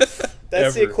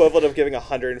 That's the equivalent of giving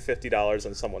 $150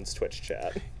 on someone's Twitch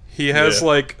chat. He has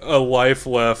like a life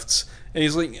left, and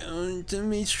he's like,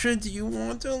 Demetra, do you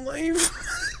want a life?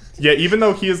 Yeah, even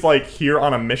though he is like here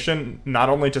on a mission, not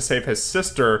only to save his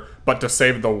sister, but to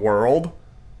save the world.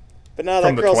 But now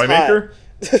from that the girl's toy maker.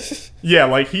 Yeah,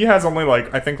 like he has only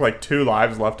like I think like 2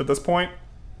 lives left at this point,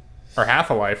 or half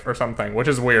a life or something, which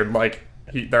is weird. Like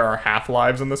there are half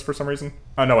lives in this for some reason.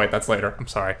 Oh no, wait, that's later. I'm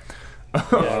sorry.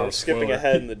 Yeah, we're skipping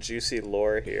ahead in the juicy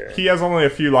lore here. He has only a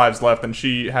few lives left, and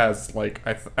she has like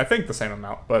I think the same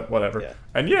amount, but whatever. Yeah.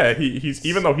 And yeah, he's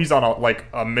even though he's on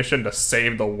a mission to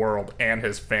save the world and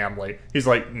his family, he's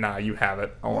like, nah, you have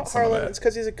it. I want some of that. It's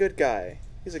because he's a good guy.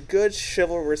 He's a good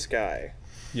chivalrous guy.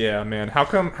 Yeah, man. How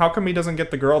come he doesn't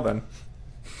get the girl then?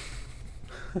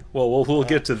 Well, we'll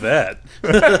get to that.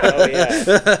 Oh, yeah.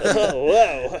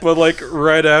 Whoa. But, like,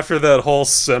 right after that whole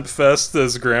simp fest,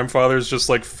 his grandfather's just,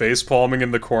 like, face-palming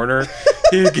in the corner,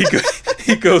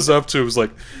 he goes up to him,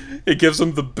 like, it gives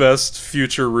him the best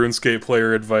future RuneScape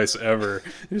player advice ever.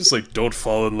 He's just like, don't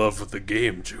fall in love with the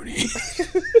game, Junie.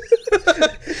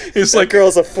 He's that like,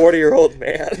 girl's a 40-year-old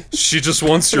man. She just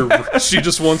wants your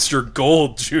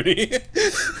gold, Junie.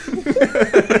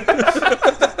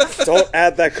 Don't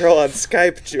add that girl on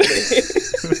Skype, Junie.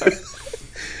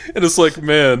 And it's like,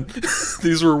 man,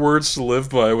 these were words to live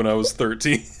by when I was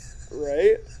 13.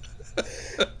 Right?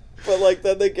 But like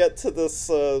then they get to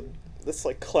this this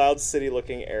like Cloud City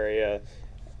looking area,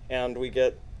 and we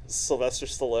get Sylvester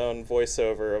Stallone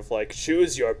voiceover of like,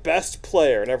 choose your best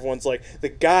player, and everyone's like, the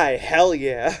guy, hell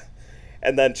yeah.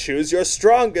 And then choose your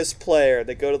strongest player.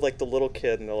 They go to like the little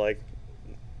kid and they're like,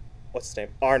 what's his name?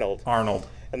 Arnold.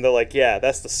 And they're like, yeah,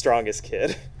 that's the strongest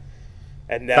kid.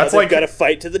 And now they've got to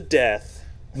fight to the death.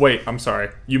 Wait, I'm sorry.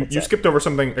 You skipped over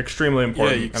something extremely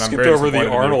important. Yeah, you skipped over the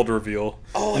Arnold reveal.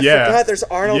 Oh, I forgot. There's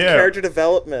Arnold character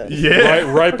development.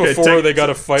 Yeah, right before they got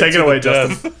to fight to the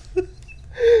death.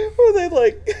 Where they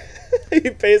like, he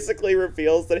basically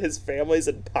reveals that his family's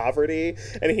in poverty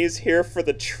and he's here for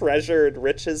the treasure and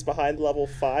riches behind level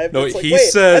 5. No, it's like, he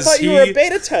says I thought you were a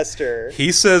beta tester.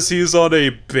 He says he's on a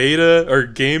beta or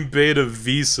game beta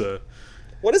visa.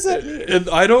 What does that mean? And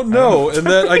I don't know. And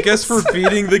that I guess for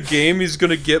beating the game, he's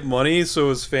gonna get money, so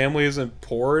his family isn't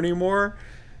poor anymore.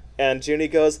 And Junie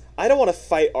goes, I don't want to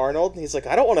fight Arnold. And he's like,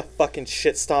 I don't want to fucking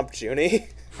shit stomp Junie.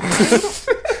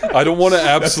 I don't want to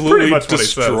absolutely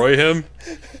destroy him.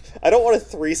 I don't want to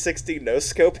 360 no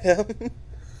scope him.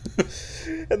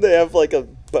 And they have like a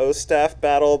bow staff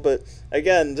battle, but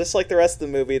again, just like the rest of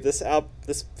the movie, this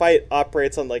fight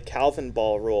operates on like Calvin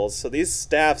ball rules. So these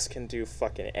staffs can do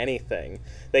fucking anything.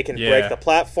 They can break the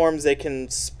platforms. They can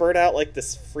spurt out like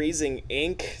this freezing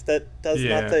ink that does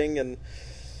nothing, and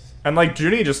like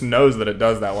Junie just knows that it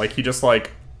does that. Like he just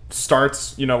like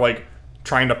starts, like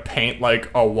trying to paint like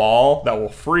a wall that will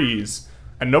freeze.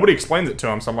 and nobody explains it to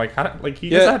him. So I'm like, he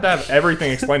just had to have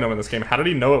everything explained to him in this game. How did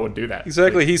he know it would do that?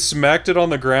 Exactly. Like, He smacked it on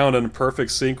the ground in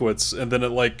perfect sequence, and then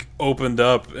it like opened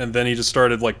up, and then he just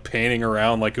started like painting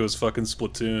around like it was fucking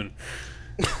Splatoon.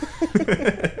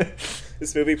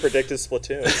 This movie predicted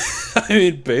Splatoon. I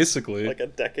mean, basically, like a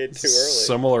decade too early.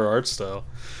 Similar art style.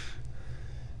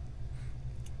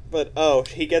 But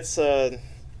he gets tagged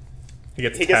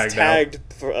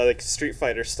for, like Street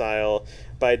Fighter style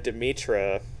by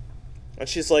Demetra, and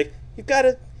she's like, "You've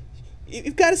got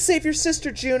to save your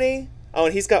sister, Junie." Oh,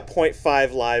 and he's got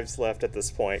 0.5 lives left at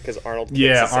this point because Arnold.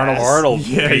 Arnold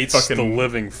beats the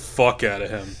living fuck out of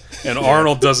him, and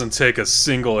Arnold doesn't take a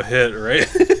single hit. Right?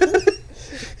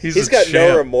 He's got champ.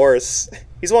 no remorse.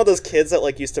 He's one of those kids that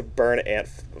like used to burn ant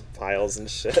piles and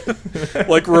shit.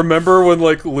 Like, remember when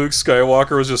like Luke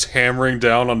Skywalker was just hammering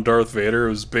down on Darth Vader?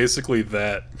 It was basically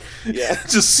that. Yeah.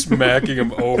 Just smacking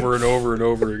him over and over and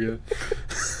over again.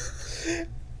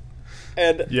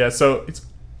 And yeah, so it's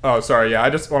I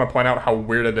just want to point out how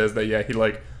weird it is that he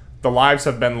like the lives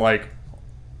have been like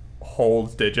whole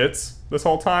digits this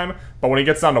whole time, but when he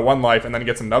gets down to 1 life and then he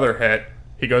gets another hit,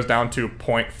 he goes down to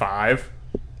 0.5.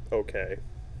 Okay.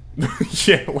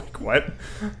 Yeah, like what?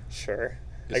 Sure.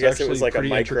 It's I guess it was like a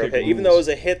micro hit, even though it was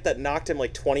a hit that knocked him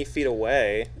like 20 feet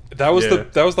away. That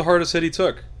was the hardest hit he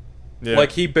took. Yeah.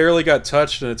 Like, he barely got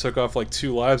touched, and it took off like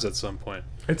 2 lives at some point.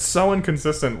 It's so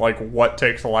inconsistent, like what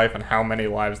takes a life and how many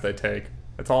lives they take.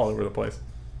 It's all over the place.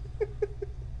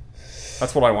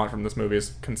 That's what I want from this movie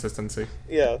is consistency.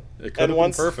 Yeah. It could have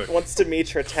been perfect. Once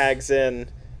Demetra tags in,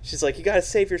 she's like, "You gotta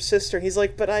save your sister." And he's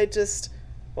like, "But I just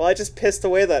pissed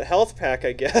away that health pack,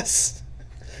 I guess."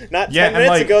 Not 10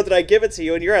 minutes ago did I give it to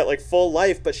you, and you're at like full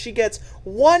life, but she gets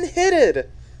one-hitted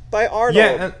by Arnold.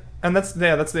 Yeah, and that's the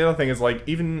other thing is like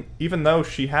even though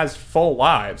she has full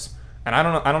lives, and I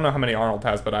don't know how many Arnold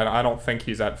has, but I don't think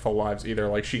he's at full lives either.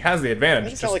 Like, she has the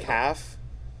advantage. It's not like half.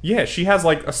 Yeah, she has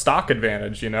like a stock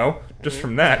advantage, just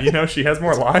from that. She has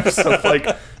more lives, so like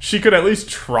she could at least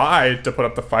try to put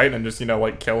up the fight and just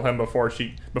like kill him before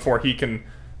he can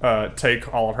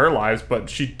take all of her lives, but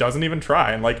she doesn't even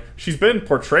try. And like she's been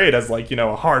portrayed as like a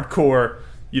hardcore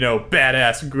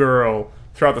badass girl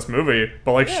throughout this movie,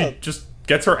 but like she just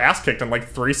gets her ass kicked in like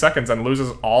 3 seconds and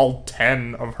loses all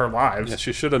 10 of her lives. Yeah,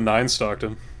 she should have 9-stalked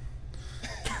him.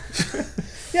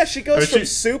 Yeah, she goes from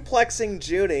suplexing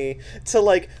Junie to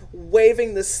like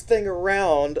waving this thing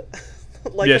around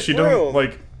like a she broom. doesn't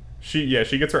like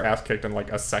she gets her ass kicked in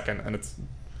like a second, and it's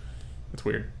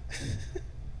weird.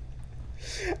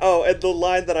 Oh, and the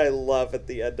line that I love at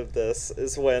the end of this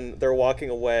is when they're walking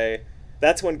away.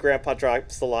 That's when Grandpa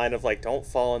drops the line of like, "Don't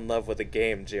fall in love with a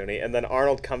game, Junie." And then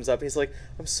Arnold comes up. He's like,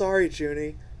 "I'm sorry,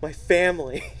 Junie. My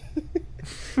family."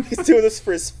 He's doing this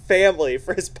for his family,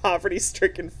 for his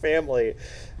poverty-stricken family.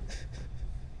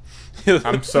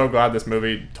 I'm so glad this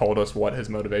movie told us what his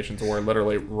motivations were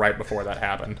literally right before that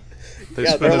happened. They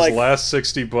spent his last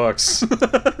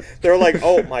 $60. They're like,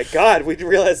 "Oh my God, we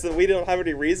realized that we don't have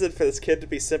any reason for this kid to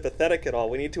be sympathetic at all.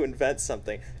 We need to invent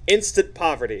something. Instant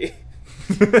poverty."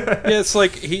 Yeah, it's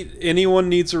like anyone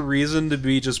needs a reason to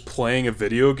be just playing a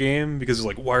video game because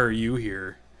like, why are you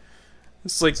here?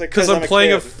 It's like because I'm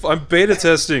playing I'm beta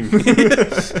testing.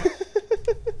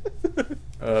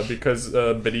 Because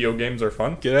video games are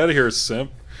fun. Get out of here,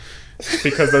 simp.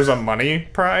 Because there's a money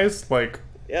prize. Like,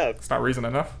 yeah, it's not reason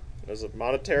enough. There's a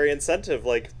monetary incentive.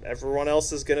 Like, everyone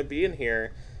else is going to be in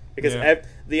here. Because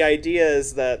the idea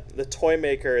is that the toy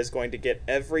maker is going to get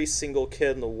every single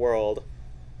kid in the world,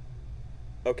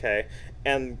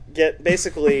 and get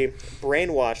basically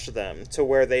brainwash them to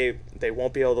where they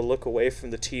won't be able to look away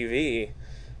from the TV.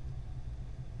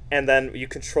 And then you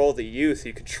control the youth,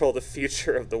 you control the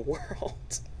future of the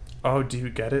world. Oh, do you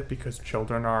get it? Because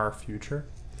children are our future?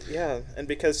 Yeah, and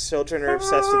because children are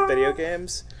obsessed with video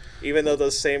games, even though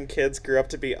those same kids grew up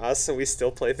to be us and we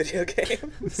still play video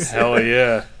games. Hell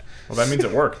yeah. Well, that means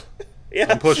it worked.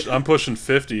 Yeah. I'm pushing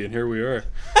 50, and here we are.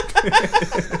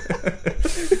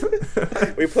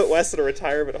 We put Wes in a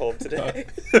retirement home today.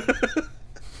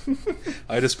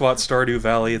 I just bought Stardew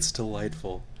Valley. It's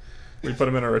delightful. We put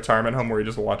him in a retirement home where he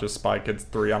just watches Spy Kids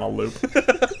 3 on a loop.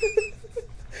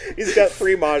 He's got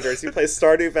 3 monitors. He plays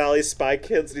Stardew Valley, Spy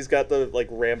Kids, and he's got the like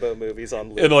Rambo movies on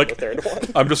loop. And like, the third one.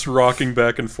 I'm just rocking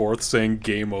back and forth, saying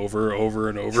 "game over" over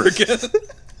and over again.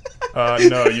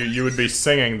 No, you would be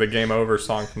singing the "Game Over"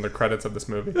 song from the credits of this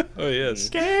movie. Oh yes.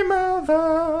 Game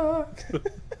over.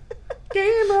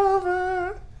 Game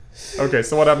over. Okay,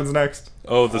 so what happens next?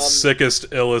 Oh, the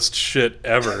sickest, illest shit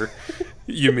ever.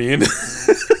 You mean?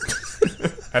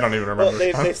 I don't even remember.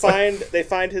 Well, they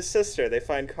find his sister. They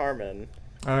find Carmen,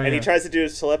 and he tries to do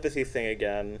his telepathy thing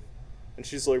again, And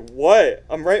she's like, what?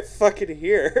 I'm right fucking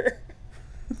here.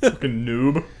 Fucking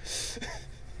noob.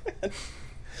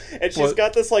 And she's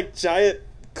got this, like, giant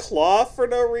claw for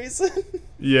no reason.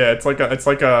 Yeah, it's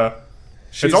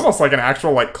almost like an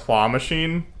actual, like, claw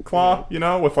machine claw, you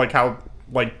know, with, like, how,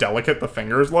 like, delicate the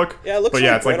fingers look. Yeah, it looks but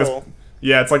yeah, like it's like brittle. this.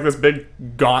 Yeah, it's like this big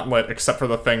gauntlet, except for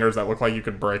the fingers that look like you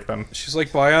could break them. She's like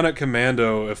Bionic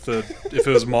Commando if it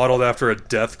was modeled after a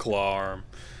death claw arm.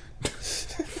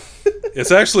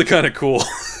 It's actually kind of cool,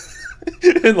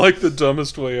 in like the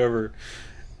dumbest way ever.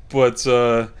 But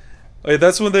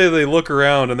that's when they look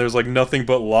around and there's like nothing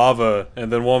but lava,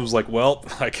 and then one was like, "Well,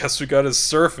 I guess we gotta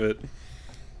surf it."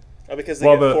 Oh, because they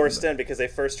get forced in because they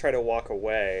first try to walk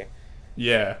away.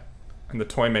 Yeah. And the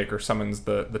toy maker summons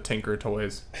the Tinker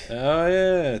toys. Oh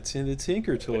yeah, the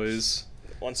Tinker toys.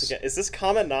 Once again, is this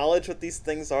common knowledge what these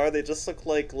things are? They just look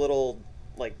like little,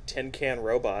 like, tin can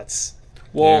robots.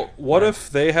 Well, what if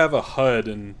they have a HUD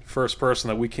in first person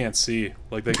that we can't see?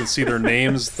 Like they can see their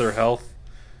names, their health.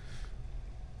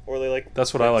 Or they like.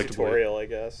 That's what I like to play. Tutorial, I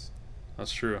guess.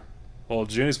 That's true. Well,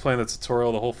 Junie's playing the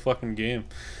tutorial the whole fucking game.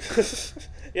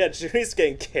 Yeah, Junie's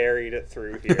getting carried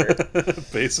through here.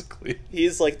 Basically.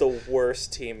 He's like the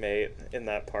worst teammate in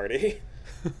that party.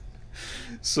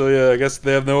 So yeah, I guess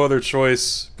they have no other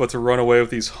choice but to run away with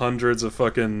these hundreds of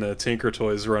fucking Tinker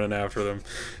toys running after them.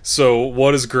 So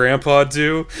what does Grandpa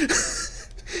do?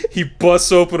 He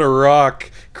busts open a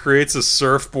rock, creates a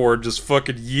surfboard, just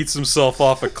fucking yeets himself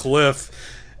off a cliff,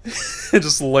 and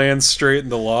just lands straight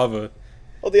into lava.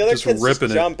 Well, the other just kids just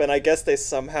ripping jump, and I guess they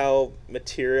somehow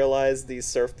materialize these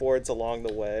surfboards along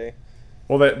the way.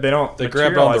 Well, they don't. They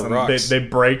grab on the them. rocks. They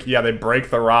break. Yeah, they break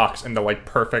the rocks into like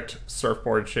perfect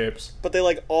surfboard shapes. But they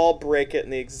like all break it in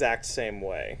the exact same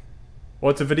way. Well,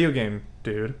 it's a video game,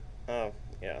 dude. Oh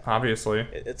yeah. Obviously.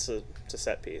 It's a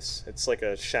set piece. It's like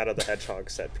a Shadow the Hedgehog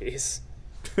set piece.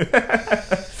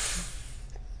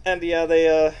 And yeah,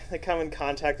 they come in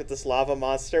contact with this lava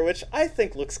monster, which I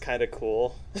think looks kind of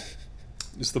cool.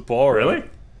 Is the ball Really?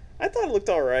 I thought it looked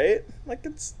alright. Like,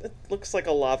 it looks like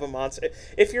a lava monster.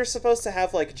 If you're supposed to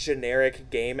have, like, generic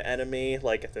game enemy,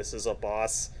 like, if this is a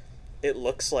boss, it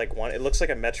looks like one. It looks like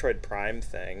a Metroid Prime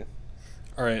thing.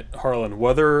 Alright, Harlan,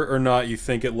 whether or not you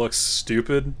think it looks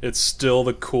stupid, it's still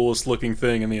the coolest looking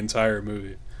thing in the entire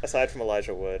movie. Aside from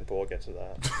Elijah Wood, but we'll get to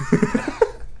that.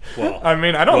 Well, I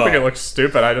mean, I don't think it looks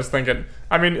stupid. I just think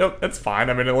it's fine.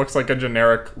 I mean, it looks like a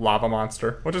generic lava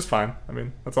monster, which is fine. I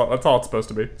mean, that's all it's supposed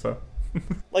to be. So,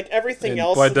 like, everything And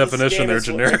else by in this definition, game they're is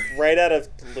generic. like right out of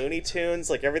Looney Tunes.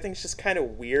 Like, everything's just kind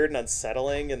of weird and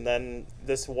unsettling, and then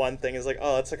this one thing is like,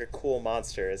 oh, it's like a cool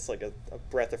monster. It's like a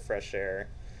breath of fresh air.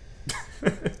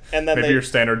 And then maybe your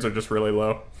standards are just really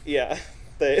low. Yeah,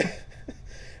 they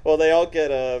all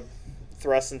get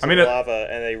thrust into the lava,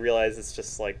 and they realize it's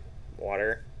just like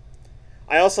water.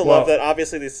 I also love that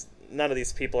obviously none of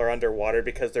these people are underwater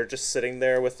because they're just sitting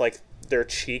there with like their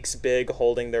cheeks big,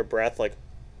 holding their breath. Like,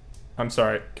 I'm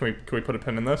sorry. Can we put a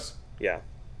pin in this? Yeah.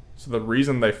 So the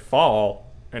reason they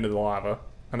fall into the lava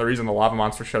and the reason the lava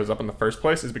monster shows up in the first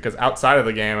place is because outside of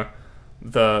the game,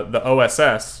 the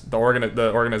OSS, the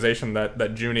organization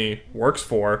that Junie works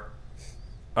for,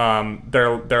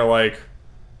 they're like,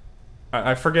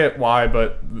 I forget why,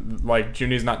 but like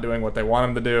Junie's not doing what they want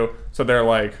him to do, so they're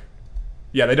like,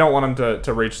 yeah, they don't want him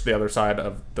to reach the other side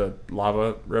of the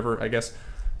lava river, I guess,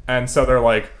 and so they're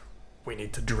like, we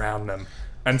need to drown them,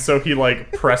 and so he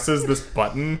like presses this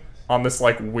button on this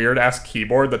like weird ass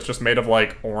keyboard that's just made of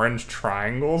like orange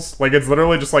triangles, like it's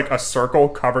literally just like a circle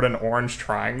covered in orange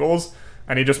triangles,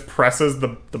 and he just presses the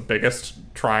biggest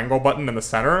triangle button in the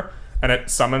center, and it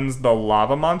summons the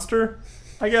lava monster,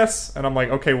 I guess. And I'm like,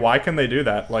 okay, why can they do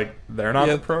that? Like, they're not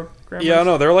the programmers? Yeah,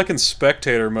 no, they're like in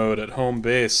spectator mode at home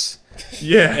base.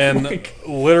 Yeah. And like,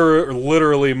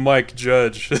 literally Mike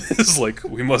Judge is like,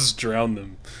 we must drown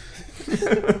them.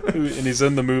 And he's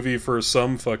in the movie for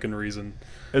some fucking reason.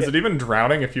 Is it even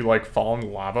drowning if you like fall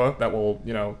in lava that will,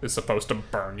 is supposed to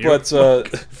burn you? But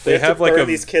they have like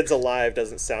these kids alive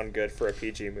doesn't sound good for a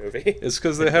PG movie. It's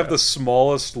because they have the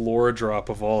smallest lore drop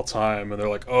of all time, and they're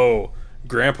like, oh,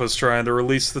 Grandpa's trying to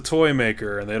release the toy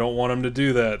maker, and they don't want him to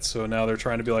do that, so now they're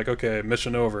trying to be like, okay,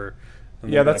 mission over.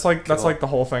 And yeah, that's like the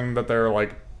whole thing that they're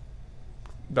like.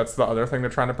 That's the other thing they're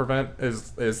trying to prevent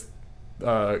is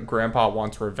Grandpa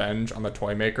wants revenge on the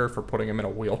toy maker for putting him in a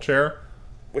wheelchair.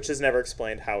 Which is never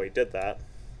explained how he did that.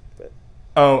 But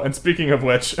oh, and speaking of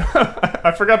which,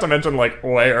 I forgot to mention like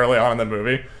way early on in the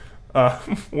movie,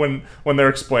 when they're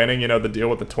explaining the deal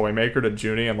with the toy maker to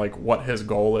Junie and like what his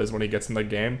goal is when he gets in the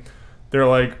game, they're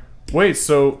like, wait,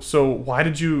 so why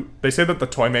did you? They say that the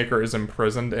toy maker is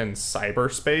imprisoned in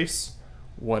cyberspace,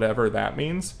 whatever that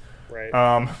means.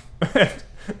 Right.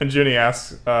 And Junie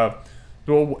asks, well,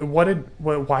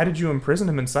 why did you imprison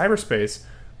him in cyberspace?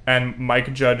 And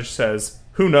Mike Judge says,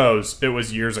 who knows? It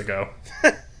was years ago.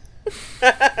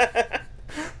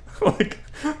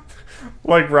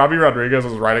 like Robbie Rodriguez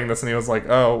was writing this and he was like,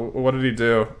 oh, what did he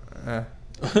do? I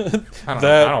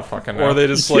don't fucking know. Or they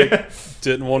just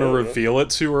didn't want to reveal it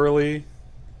too early.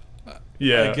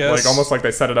 Yeah, like almost like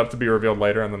they set it up to be revealed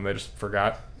later and then they just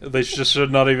forgot. They just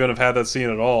should not even have had that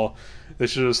scene at all. They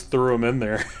should have just threw him in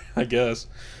there, I guess.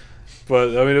 But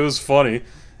I mean, it was funny.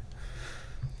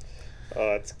 Oh,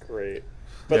 that's great.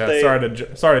 But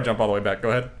yeah, sorry to jump all the way back. Go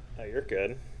ahead. Oh, you're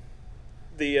good.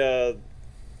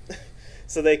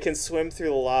 So they can swim through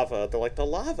the lava. They're like, the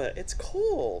lava, it's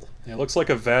cold. Yeah, it looks like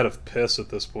a vat of piss at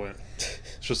this point.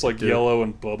 It's just like yellow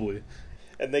and bubbly.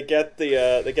 And they get to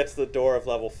the door of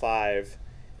level 5,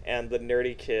 and the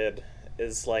nerdy kid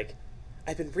is like,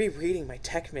 I've been rereading my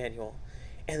tech manual,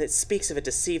 and it speaks of a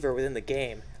deceiver within the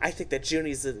game. I think that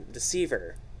Junie's the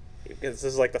deceiver. This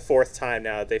is like the 4th time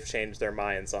now that they've changed their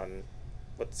minds on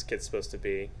what this kid's supposed to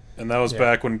be. And that was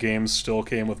back when games still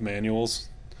came with manuals.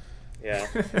 Yeah.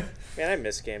 Man, I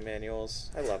miss game manuals.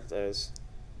 I love those.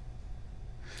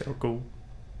 So cool.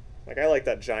 Like, I like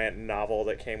that giant novel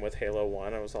that came with Halo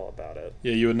 1. I was all about it.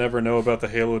 Yeah, you would never know about the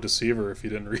Halo Deceiver if you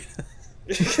didn't read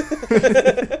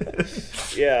it.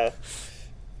 Yeah.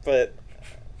 But,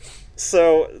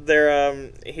 so,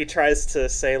 he tries to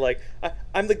say, like,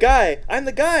 I'm the guy! I'm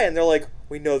the guy! And they're like,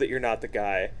 we know that you're not the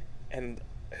guy. And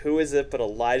who is it but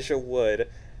Elijah Wood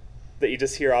that you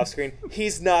just hear off screen?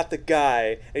 He's not the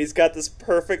guy. And he's got this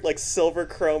perfect, like, silver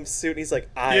chrome suit, and he's like,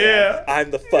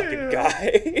 I'm the fucking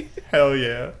guy. Hell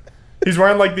yeah. He's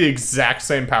wearing, like, the exact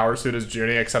same power suit as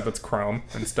Junie, except it's chrome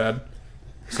instead.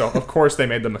 So, of course, they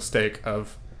made the mistake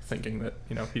of thinking that,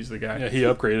 he's the guy. Yeah, he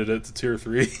upgraded it to tier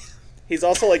 3. He's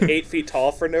also, like, 8 feet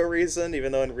tall for no reason,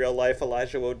 even though in real life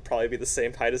Elijah would probably be the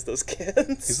same height as those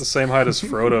kids. He's the same height as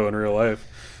Frodo in real life.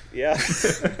 Yeah.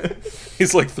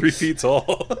 He's like 3 feet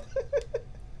tall.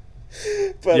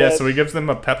 But, yeah, so he gives them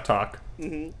a pep talk.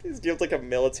 Mm-hmm. He gives like a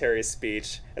military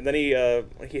speech, and then he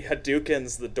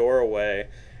Hadoukens the door away,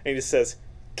 and he just says,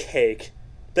 cake.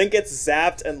 Then gets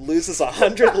zapped and loses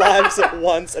 100 lives at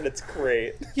once, and it's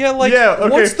great. Yeah, like,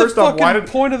 what's the fucking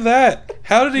point of that?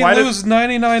 How did he lose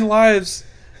 99 lives?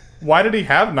 Why did he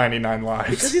have 99 lives?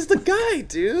 Because he's the guy,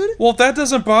 dude. Well, that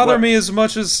doesn't bother me as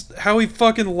much as how he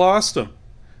fucking lost him.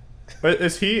 But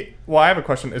is he... Well, I have a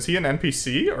question. Is he an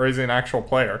NPC, or is he an actual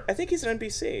player? I think he's an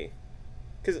NPC.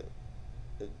 Because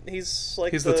he's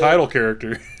like He's the title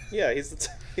character. Yeah, he is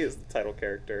the title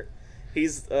character.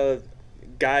 He's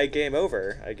guy game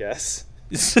over, I guess.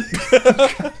 He's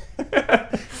the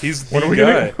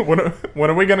guy. When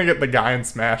are we going to get the guy in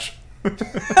Smash?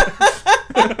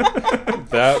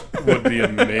 That would be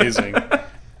amazing.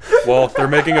 Well, they're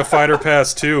making a Fighter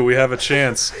Pass 2. We have a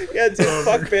chance. Yeah, dude,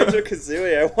 fuck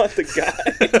Banjo-Kazooie. I want the guy.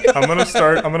 I'm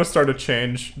gonna start a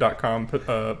change.com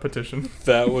petition.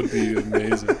 That would be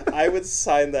amazing. I would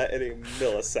sign that in a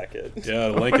millisecond. Yeah,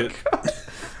 link it.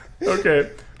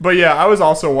 Okay. But yeah, I was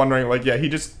also wondering, like, yeah,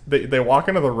 they walk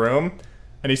into the room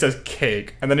and he says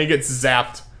cake, and then he gets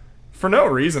zapped for no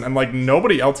reason, and like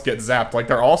nobody else gets zapped. Like,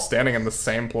 they're all standing in the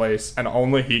same place and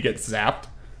only he gets zapped.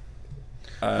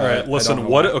 All right, listen,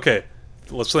 okay,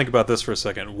 let's think about this for a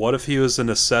second. What if he was a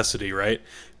necessity, right?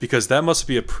 Because that must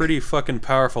be a pretty fucking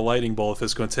powerful lightning bolt if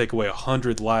it's going to take away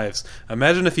 100 lives.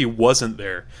 Imagine if he wasn't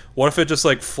there. What if it just,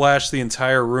 like, flashed the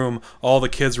entire room, all the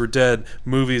kids were dead,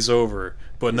 movie's over.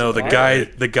 But no, the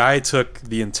guy took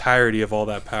the entirety of all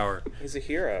that power. He's a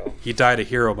hero. He died a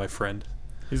hero, my friend.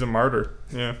 He's a martyr,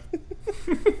 yeah.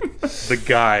 The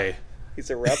guy.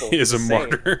 He's a rebel. He is a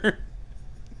martyr.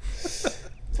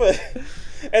 But...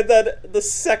 And then the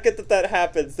second that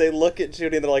happens, they look at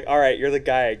Junie and they're like, all right, you're the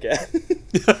guy again.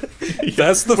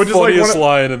 That's the funniest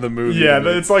line in the movie. Yeah,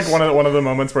 it's like one of the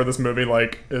moments where this movie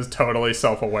like is totally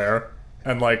self-aware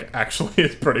and like actually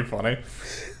is pretty funny.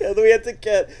 Yeah, then we had to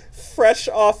get fresh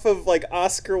off of like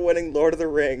Oscar-winning Lord of the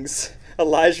Rings,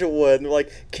 Elijah Wood, and we're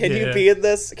like, can you be in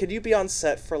this? Can you be on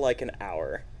set for like an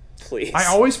hour? Please. I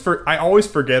always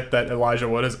forget that Elijah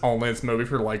Wood is only in this movie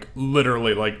for like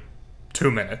literally like 2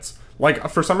 minutes. Like,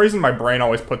 for some reason, my brain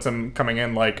always puts him coming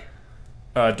in, like,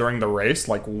 during the race,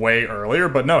 like, way earlier.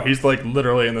 But no, he's, like,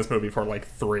 literally in this movie for, like,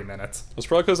 3 minutes. It's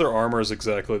probably because their armor is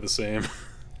exactly the same.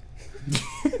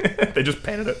 They just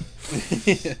painted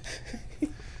it.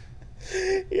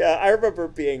 Yeah, I remember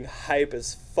being hype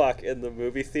as fuck in the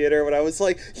movie theater when I was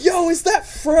like, yo, is that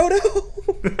Frodo?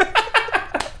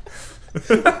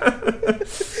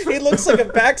 He looks like a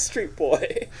Backstreet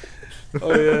Boy.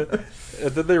 Oh yeah,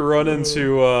 and then they run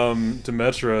into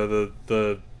Demetra,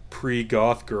 the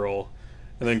pre-goth girl,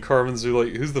 and then Carmen's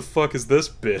like, "Who's the fuck is this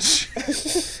bitch?"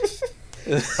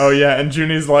 Oh yeah, and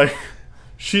Junie's like,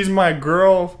 "She's my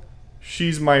girl,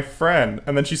 she's my friend,"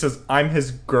 and then she says, "I'm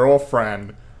his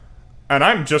girlfriend." And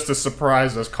I'm just as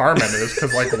surprised as Carmen is,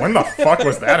 because, like, when the fuck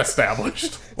was that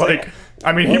established? Like,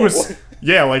 I mean, he was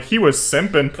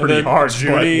simping pretty hard,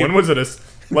 Junie, but when was it?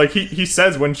 Like, he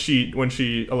says when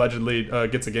she allegedly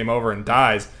gets a game over and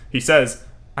dies, he says,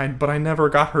 but I never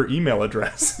got her email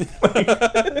address. Like,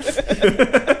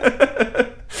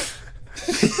 that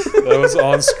was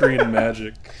on-screen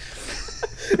magic.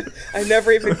 I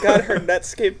never even got her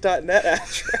Netscape.net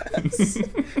address.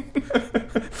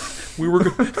 We were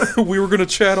gonna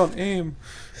chat on AIM.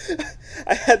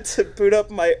 I had to boot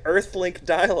up my Earthlink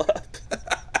dial-up.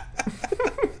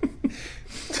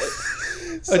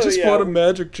 I just bought a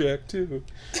Magic Jack too.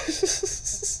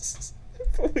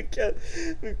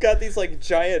 We've got these like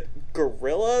giant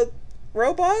gorilla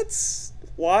robots.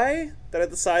 Why? That are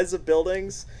the size of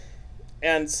buildings.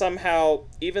 And somehow,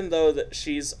 even though that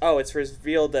it's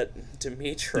revealed that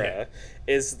Demetra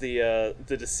is the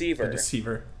deceiver. The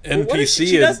deceiver.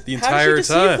 NPC the entire time. How did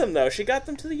she deceive them, though? She got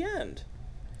them to the end.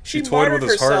 She toyed with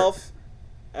his herself.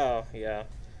 Heart. Oh, yeah.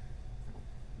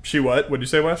 She what? What'd you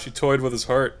say, Wes? She toyed with his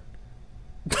heart.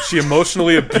 She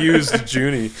emotionally abused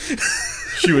Junie.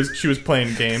 She was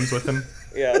playing games with him.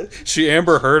 Yeah. She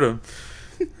Amber Heard him.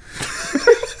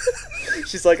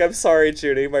 She's like, "I'm sorry,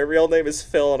 Junie. My real name is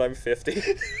Phil, and I'm 50."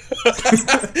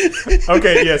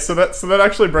 Okay, yeah. So that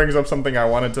actually brings up something I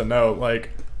wanted to know. Like,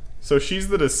 so she's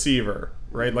the deceiver,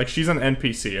 right? Like, she's an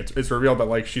NPC. It's revealed that,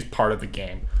 like, she's part of the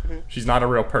game. Mm-hmm. She's not a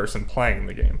real person playing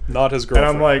the game. Not his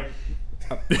girlfriend. And I'm like,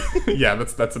 yeah,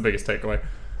 that's the biggest takeaway.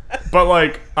 But,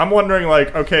 like, I'm wondering,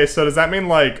 like, okay, so does that mean,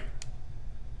 like,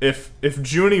 if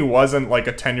Junie wasn't like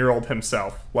a 10-year-old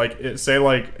himself, like say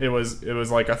like it was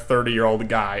like a 30-year-old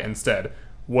guy instead,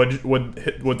 would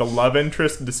the love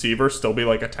interest deceiver still be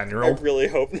like a 10-year-old? I really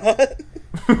hope not.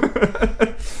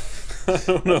 I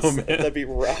don't know, man. That'd be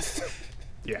rough.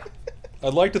 Yeah.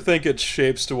 I'd like to think it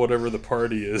shapes to whatever the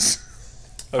party is.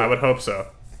 I would hope so.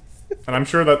 And I'm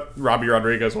sure that Robbie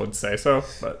Rodriguez would say so,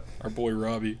 but our boy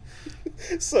Robbie.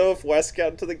 So if Wes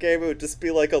got into the game, it would just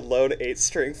be like a lone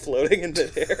 8-string floating in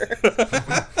midair.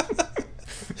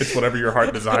 It's whatever your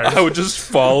heart desires. I would just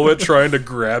follow it, trying to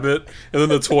grab it, and then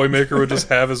the toy maker would just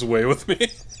have his way with me.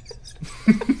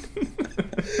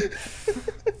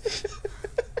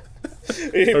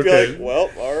 And he'd be like, "Well,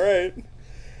 all right."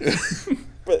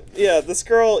 But yeah, this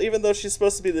girl, even though she's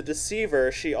supposed to be the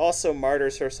deceiver, she also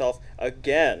martyrs herself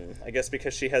again. I guess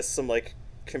because she has some like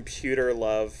computer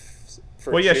love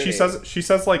for Well, yeah, Junie. she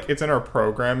says like it's in her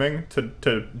programming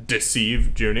to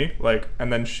deceive Junie, like,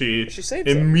 and then she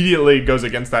immediately goes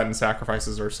against that and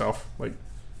sacrifices herself, like.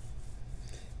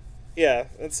 Yeah,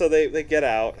 and so they get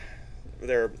out.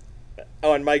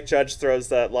 And Mike Judge throws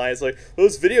that line. It's like,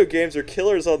 "Those video games are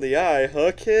killers on the eye,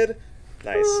 huh, kid?"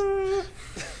 Nice.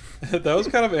 That was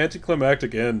kind of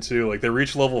anticlimactic end too. Like, they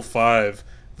reach level 5,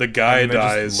 the guy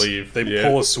dies, they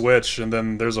pull a switch, and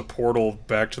then there's a portal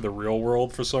back to the real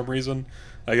world for some reason.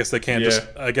 I guess they can't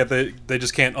they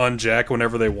just can't unjack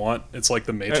whenever they want. It's like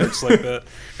the Matrix like that.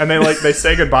 And they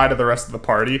say goodbye to the rest of the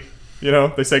party. You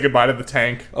know, they say goodbye to the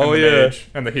tank and the mage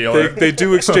and the healer. They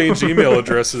do exchange email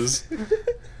addresses.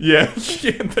 Yeah,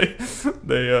 they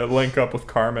link up with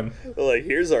Carmen. They're like,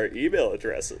 "Here's our email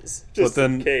addresses, just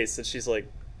in case." And she's like,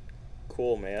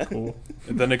 "Cool, man." Cool.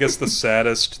 And then it gets the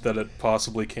saddest that it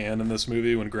possibly can in this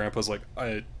movie when Grandpa's like,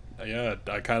 I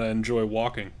kind of enjoy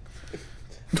walking.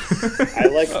 I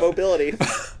like mobility.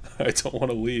 I don't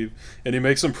want to leave." And he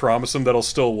makes him promise him that he'll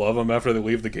still love him after they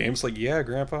leave the game. It's like, yeah,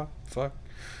 Grandpa, fuck.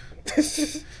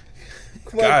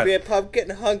 Come on, Grandpa, I'm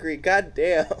getting hungry. God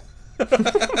damn.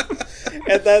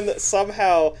 And then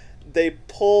somehow they're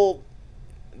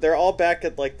all back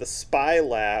at like the spy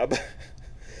lab,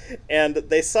 and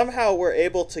they somehow were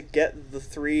able to get the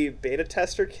 3 beta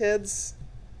tester kids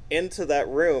into that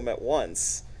room at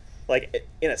once, like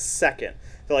in a second.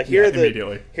 They're like, here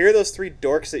are those 3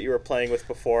 dorks that you were playing with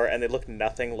before, and they look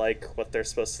nothing like what they're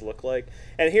supposed to look like.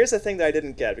 And here's the thing that I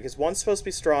didn't get, because one's supposed to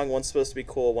be strong, one's supposed to be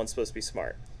cool, one's supposed to be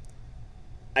smart.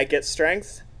 I get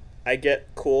strength, I get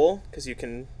cool, because you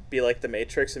can be like the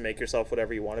Matrix and make yourself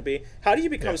whatever you want to be. How do you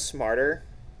become smarter?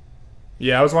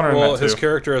 Yeah, I was wondering that too. His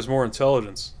character has more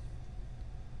intelligence.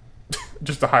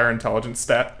 Just a higher intelligence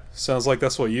stat. Sounds like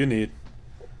that's what you need.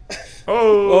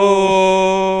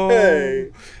 Oh. Hey.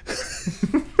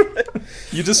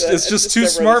 It's just too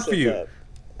smart for you. That.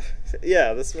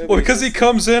 Yeah, this movie. Well, because he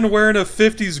comes in wearing a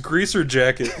 50s greaser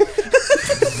jacket.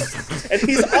 And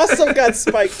he's also got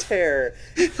spiked hair.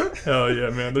 Hell yeah,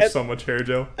 man! There's so much hair,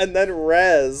 Joe. And then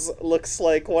Rez looks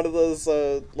like one of those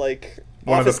like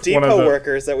One Office of the- one of Depot the-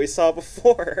 workers that we saw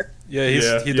before. Yeah, he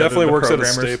Yeah, definitely the works at a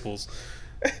programmers. Staples.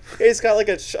 He's got like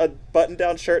a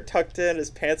button-down shirt tucked in, his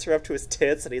pants are up to his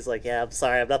tits, and he's like, "Yeah, I'm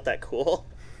sorry, I'm not that cool."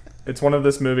 It's one of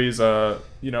this movie's,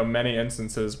 many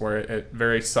instances where it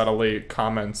very subtly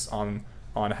comments on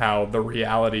how the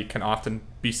reality can often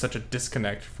be such a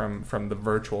disconnect from the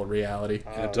virtual reality.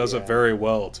 And it does it very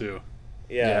well too.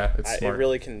 Yeah, it's it smart.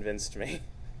 really convinced me.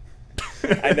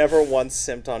 I never once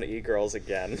simped on e-girls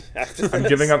again after this. I'm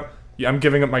giving up. Yeah, I'm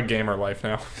giving up my gamer life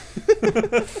now.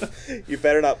 You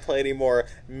better not play any more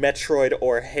Metroid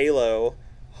or Halo,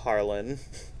 Harlan.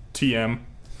 TM.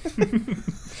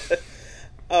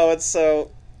 Oh, and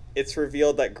so it's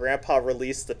revealed that Grandpa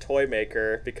released the toy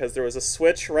maker because there was a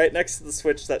switch right next to the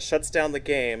switch that shuts down the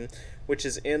game, which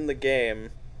is in the game.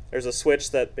 There's a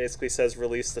switch that basically says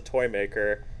release the toy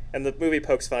maker, and the movie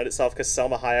pokes fun at itself because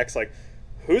Selma Hayek's like,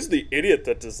 who's the idiot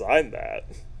that designed that?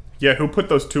 Yeah, who put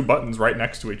those two buttons right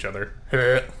next to each other?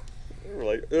 We're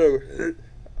like, oh,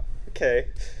 okay.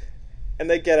 And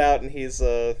they get out, and he's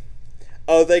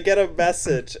they get a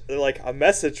message, like a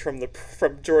message from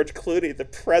George Clooney, the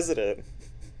president.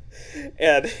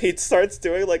 And he starts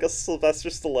doing like a Sylvester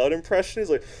Stallone impression. He's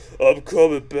like, "I'm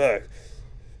coming back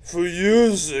for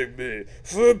using me,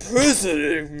 for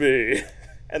imprisoning me."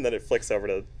 And then it flicks over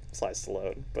to Sly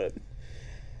Stallone, but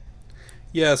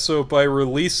Yeah, so by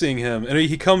releasing him, and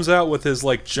he comes out with his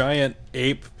like giant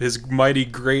ape, his mighty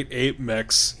great ape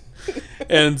mix,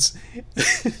 and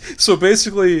so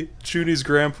basically, Junie's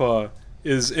grandpa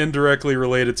is indirectly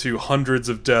related to hundreds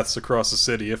of deaths across the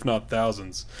city, if not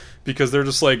thousands, because they're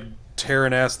just like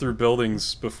tearing ass through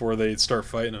buildings before they start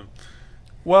fighting him.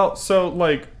 Well, so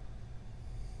like,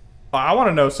 I want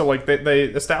to know. So like, they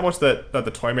established that the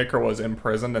toy maker was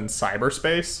imprisoned in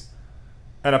cyberspace,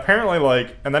 and apparently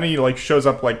like, and then he like shows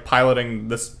up like piloting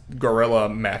this gorilla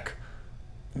mech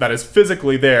that is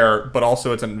physically there, but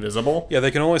also it's invisible. Yeah,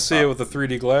 they can only see it with the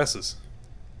 3D glasses.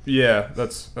 Yeah,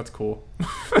 that's cool.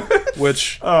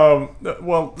 Which,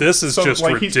 well, this is so, just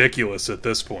like, ridiculous at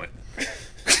this point.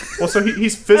 Well, so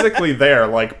he's physically there,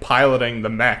 like piloting the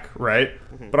mech, right?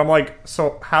 Mm-hmm. But I'm like,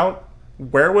 so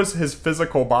where was his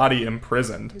physical body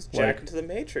imprisoned? he's Like, jacked into the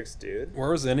Matrix, dude.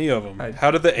 Where was any of them? I- How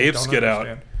did the I apes don't get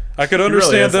understand. out? I could really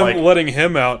understand is, them like- letting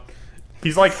him out.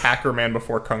 he's like Hacker Man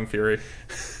before Kung Fury.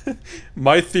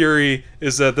 My theory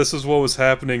is that this is what was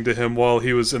happening to him while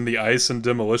he was in the ice in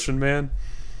Demolition Man.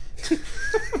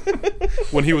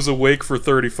 When he was awake for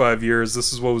 35 years,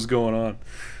 this is what was going on.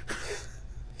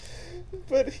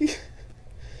 But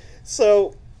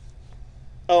so,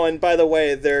 oh, and by the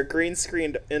way, they're green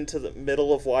screened into the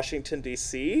middle of Washington,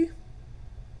 D.C.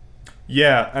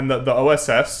 Yeah, and the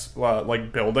OSS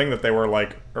like building that they were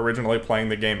like originally playing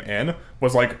the game in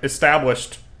was like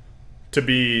established to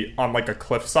be on like a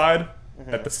cliffside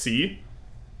at the sea,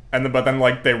 and but then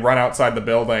like they run outside the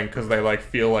building because they like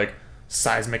feel like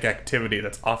seismic activity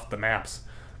that's off the maps,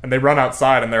 and they run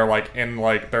outside and they're like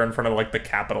they're in front of like the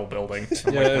Capitol building.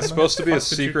 I'm Yeah, like, it's "When supposed the to be a fuck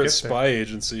did you secret get spy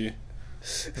agency.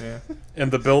 there?" Yeah.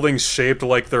 And the building's shaped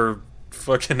like their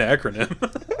fucking acronym.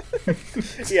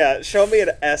 Yeah, show me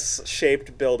an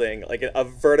S-shaped building, like a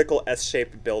vertical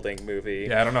S-shaped building movie.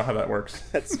 Yeah, I don't know how that works.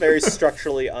 That's very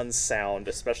structurally unsound,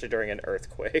 especially during an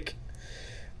earthquake.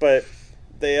 But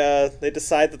they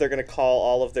decide that they're going to call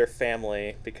all of their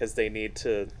family because they need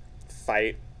to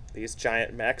fight these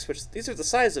giant mechs, which these are the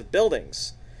size of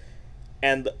buildings.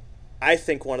 And I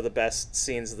think one of the best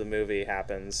scenes of the movie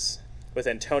happens with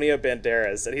Antonio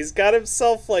Banderas, and he's got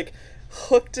himself like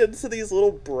hooked into these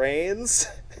little brains.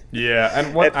 Yeah,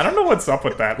 and what I don't know what's up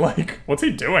with that. Like, what's he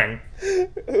doing?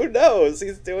 Who knows?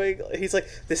 He's like,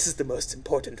 this is the most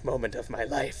important moment of my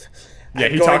life. Yeah,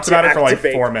 I'm he going talks to about it for like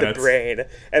activate 4 the minutes. brain.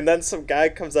 And then some guy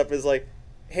comes up and is like,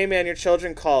 hey man, your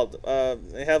children called.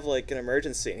 They have like an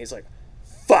emergency. And he's like,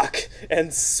 fuck,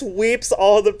 and sweeps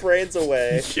all the brains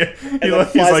away. Yeah, And then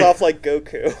flies off like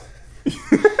Goku.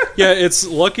 Yeah, it's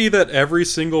lucky that every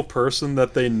single person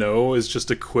that they know is just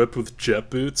equipped with jet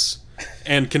boots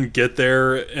and can get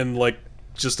there in like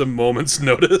just a moment's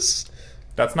notice.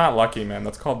 That's not lucky, man.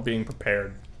 That's called being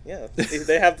prepared. Yeah,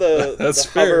 they have the That's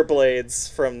hover fair. blades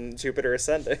from Jupiter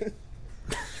Ascending.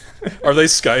 Are they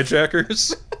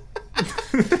skyjackers?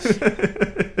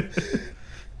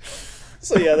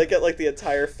 So yeah, they get like the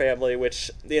entire family, which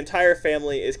the entire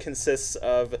family consists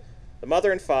of the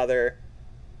mother and father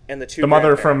and the two The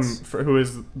mother grandparents. who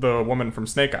is the woman from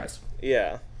Snake Eyes.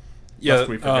 Yeah. Yeah,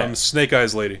 we forget. Snake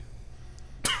Eyes lady.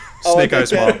 Oh, Snake and Eyes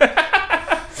they mom. get-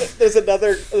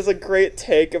 There's a great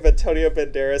take of Antonio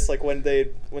Banderas, like when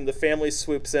the family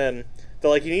swoops in,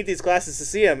 they're like, you need these glasses to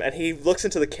see him, and he looks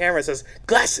into the camera and says,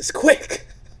 glasses, quick!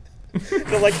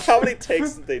 They're like, how many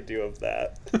takes did they do of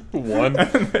that? One.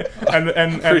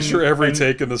 and Pretty sure every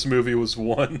take in this movie was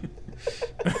one.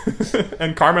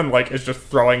 And Carmen, like, is just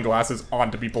throwing glasses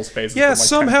onto people's faces. Yeah, from, like,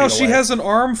 somehow 10 feet she away. has an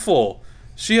armful.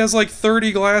 She has like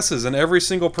 30 glasses, and every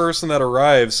single person that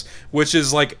arrives, which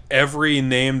is like every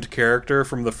named character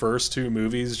from the first two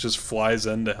movies, just flies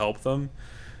in to help them.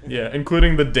 Yeah,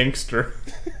 including the Dinkster.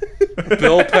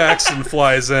 Bill Paxton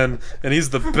flies in, and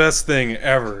he's the best thing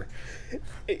ever.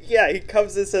 Yeah, he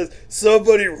comes and says,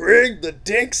 somebody ring the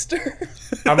Dinkster.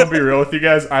 I'm gonna be real with you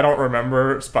guys, I don't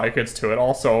remember Spy Kids 2 at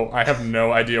all, so I have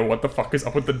no idea what the fuck is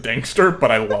up with the Dinkster, but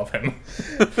I love him.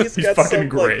 He's fucking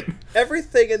great. Like,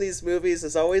 everything in these movies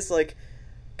is always, like,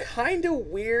 kind of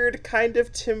weird, kind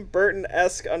of Tim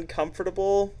Burton-esque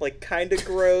uncomfortable, like, kind of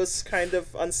gross, kind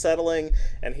of unsettling,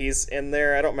 and he's in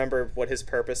there. I don't remember what his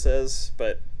purpose is,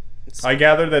 but... I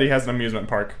gather that he has an amusement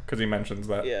park, because he mentions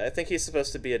that. Yeah, I think he's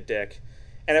supposed to be a dick.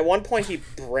 And at one point he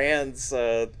brands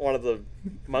one of the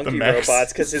monkey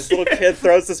robots because his little kid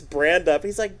throws this brand up.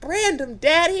 He's like, brand him,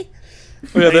 daddy!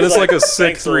 Oh, yeah, that is like a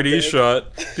sick "Thanks, little 3D dink."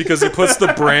 shot, because he puts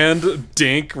the brand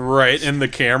Dink right in the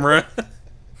camera.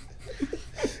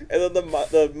 And then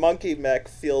the monkey mech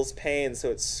feels pain,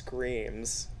 so it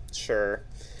screams. Sure.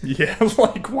 Yeah,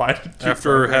 like, why did you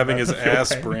After program having that his to feel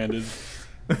ass pain? branded.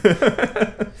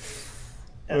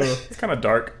 It's kind of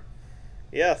dark.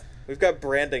 Yeah, we've got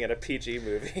branding in a PG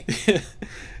movie.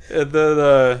 And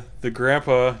then the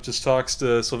grandpa just talks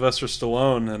to Sylvester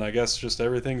Stallone, and I guess just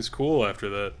everything's cool after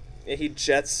that. He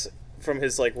jets from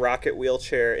his, like, rocket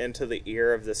wheelchair into the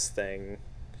ear of this thing.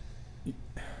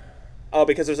 Oh,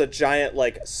 because there's a giant,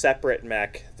 like, separate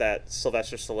mech that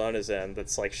Sylvester Stallone is in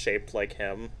that's, like, shaped like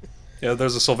him. Yeah,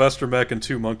 there's a Sylvester mech and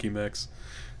two monkey mechs.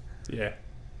 Yeah.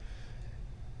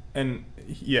 And,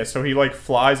 yeah, so he, like,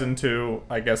 flies into,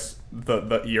 I guess,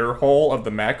 the ear hole of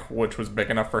the mech, which was big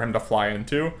enough for him to fly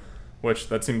into, which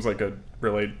that seems like a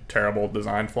really terrible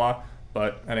design flaw.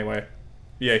 But, anyway,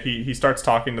 yeah, he starts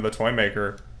talking to the toy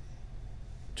maker.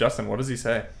 Justin, what does he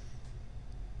say?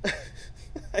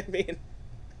 I mean...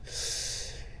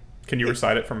 Can you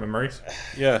recite it from memory?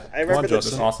 Yeah, I remember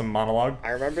This awesome monologue.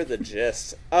 I remember the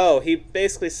gist. Oh, he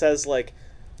basically says, like,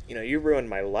 you know, you ruined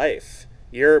my life.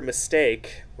 Your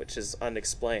mistake, which is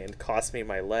unexplained, cost me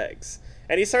my legs.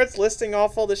 And he starts listing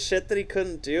off all the shit that he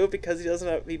couldn't do because he is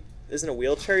in a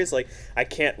wheelchair. He's like, I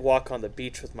can't walk on the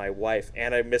beach with my wife,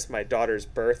 and I missed my daughter's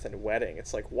birth and wedding.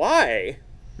 It's like, why?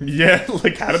 Yeah,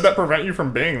 like, how did that prevent you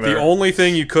from being there? The only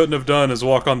thing you couldn't have done is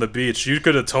walk on the beach. You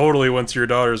could have totally went to your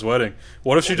daughter's wedding.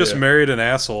 What if she just married an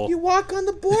asshole? You walk on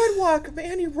the boardwalk,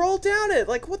 man. You roll down it.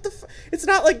 Like, what the It's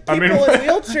not like people I mean, in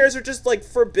wheelchairs are just, like,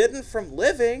 forbidden from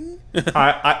living.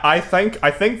 I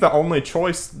think the only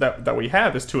choice that we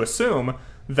have is to assume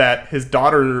that his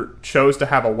daughter chose to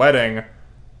have a wedding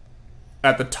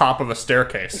at the top of a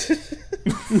staircase.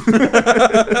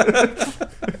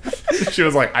 She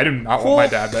was like, I do not want my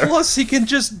dad there. Plus, he can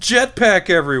just jetpack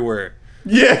everywhere.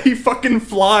 Yeah, he fucking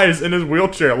flies in his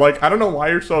wheelchair. Like, I don't know why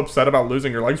you're so upset about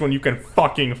losing your legs when you can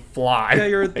fucking fly.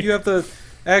 Yeah, you have the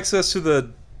access to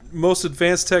the most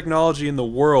advanced technology in the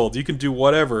world. You can do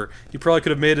whatever. He probably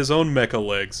could have made his own mecha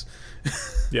legs.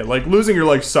 Yeah, like, losing your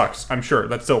legs sucks. I'm sure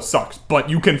that still sucks, but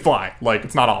you can fly. Like,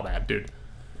 it's not all bad, dude.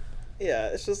 Yeah,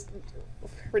 it's just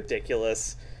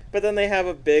ridiculous. But then they have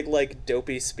a big, like,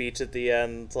 dopey speech at the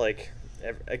end, like,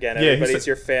 again, everybody's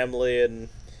your family, and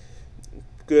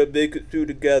good, make it through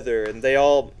together, and they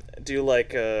all do,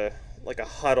 like a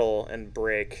huddle and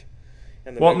break.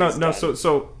 And the movie's done.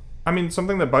 So, I mean,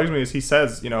 something that bugs me is he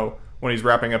says, you know, when he's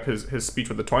wrapping up his speech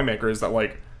with the toy maker, is that,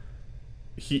 like,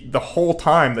 the whole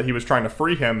time that he was trying to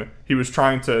free him, he was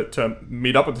trying to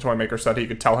meet up with the toy maker so that he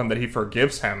could tell him that he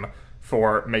forgives him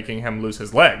for making him lose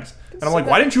his legs. And I'm like,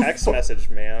 why didn't you text message,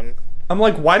 man? I'm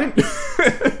like, why didn't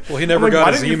Well, he never got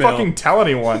why his didn't email. you fucking tell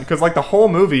anyone? Because, like, the whole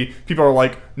movie, people are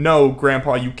like, no,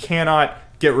 Grandpa, you cannot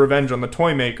get revenge on the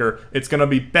toy maker. It's gonna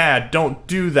be bad. Don't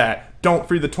do that. Don't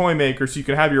free the toy maker so you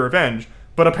can have your revenge.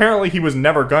 But apparently he was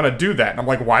never gonna do that. And I'm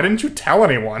like, why didn't you tell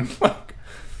anyone? Like,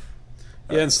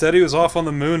 Yeah, instead he was off on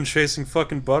the moon chasing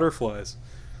fucking butterflies.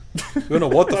 We don't know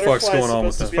what the fuck's going on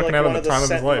with supposed him. to be Fucking like having one of the time the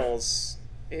of his life. sentinels.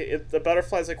 The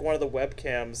butterfly's like one of the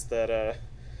webcams that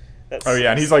oh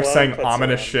yeah, and he's like Stallone saying puts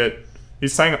ominous on. shit.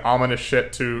 He's saying ominous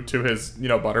shit to his, you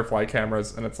know, butterfly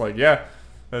cameras, and it's like, yeah,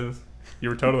 you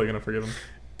were totally gonna forgive him.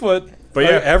 But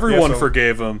yeah, everyone so-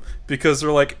 forgave him because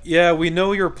they're like, yeah, we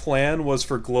know your plan was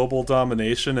for global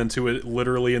domination and to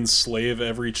literally enslave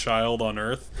every child on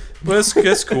Earth, but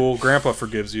it's cool. Grandpa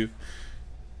forgives you,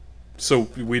 so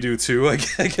we do too, I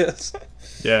guess.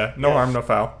 Yeah, no harm, no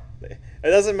foul. It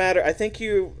doesn't matter. I think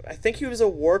he was a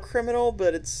war criminal,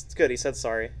 but it's good. He said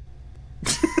sorry.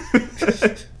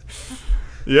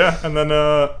 Yeah, and then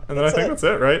I think that's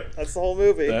it, right? That's the whole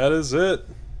movie. That is it.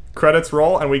 Credits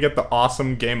roll, and we get the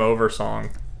awesome "Game Over" song.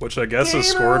 Which I guess is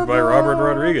scored by Robert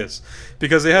Rodriguez,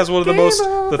 because he has one of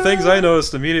the the things I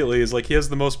noticed immediately is like he has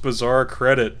the most bizarre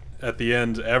credit at the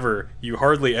end ever. You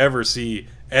hardly ever see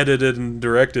edited and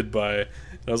directed by. And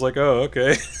I was like, oh,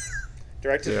 okay.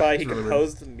 Directed by, he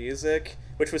composed the music,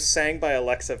 which was sang by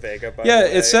Alexa Vega, by the way.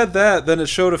 It said that, then it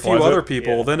showed a few other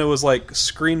people, Yeah. then it was like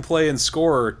screenplay and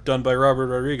score done by Robert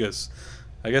Rodriguez.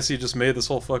 I guess he just made this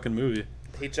whole fucking movie.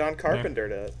 He John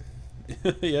Carpentered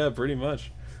it. Yeah, pretty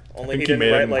much. Only I think he he didn't made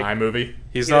it write in like iMovie.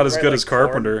 He's He not didn't as write, good like, as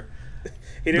Carpenter.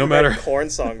 he didn't no matter- write corn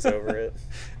songs over it.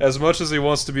 As much as he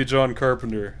wants to be John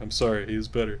Carpenter, I'm sorry, he's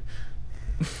better.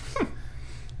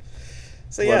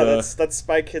 So yeah, But, that's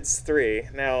Spy Kids 3.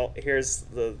 Now here's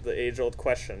the age-old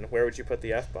question: where would you put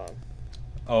the F-bomb?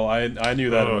 Oh, I knew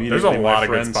that immediately. There's a lot of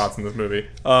friends. good spots in this movie.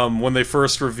 When they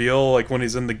first reveal, like when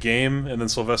he's in the game, and then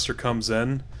Sylvester comes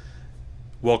in.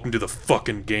 Welcome to the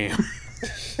fucking game.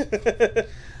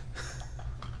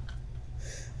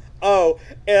 Oh,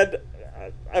 and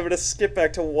I'm gonna skip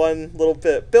back to one little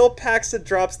bit. Bill Paxton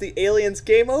drops the aliens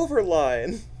 "Game Over"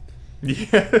 line.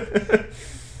 Yeah.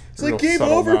 It's like game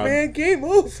over, man, game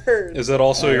over. Is that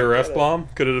also your get it. F-bomb?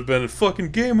 Could it have been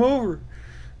fucking game over?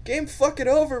 Game fucking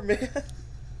over, man.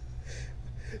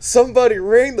 Somebody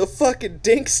ring the fucking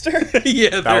dinkster. Yeah,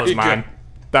 there That was you go. mine.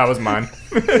 That was mine.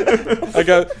 I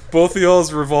got both of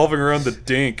y'all's revolving around the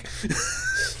dink.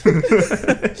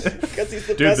 Because he's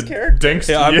the Dude, best the character. Dinks,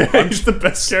 Yeah, I'm- he's the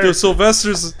best character.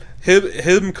 Sylvester's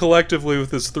him collectively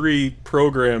with his 3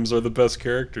 programs are the best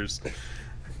characters.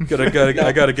 I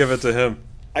gotta give it to him.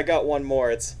 I got one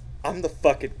more. It's I'm the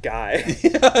fucking guy.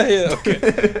 Yeah, okay.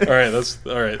 All right. I guess.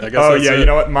 Oh that's yeah, it. you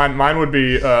know what? Mine would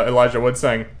be Elijah Wood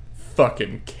saying,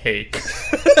 "Fucking cake."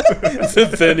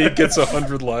 Then he gets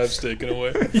 100 lives taken away.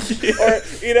 Or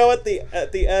you know, at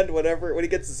the end, when he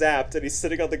gets zapped and he's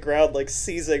sitting on the ground like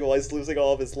seizing while he's losing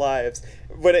all of his lives,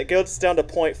 when it goes down to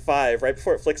 0.5, right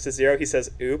before it flicks to 0, he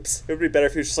says, "Oops." It would be better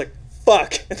if he was just like,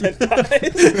 "Fuck," and then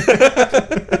dies.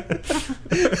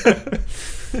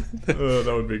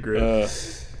 That would be great.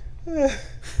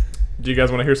 Do you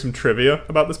guys want to hear some trivia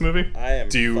about this movie? I am.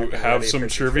 Do you fucking have ready some for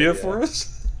trivia for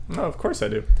us? No, of course I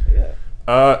do.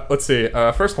 Yeah. Let's see.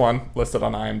 First one listed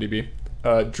on IMDb.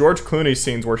 George Clooney's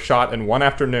scenes were shot in one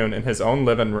afternoon in his own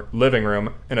living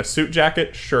room in a suit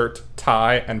jacket, shirt,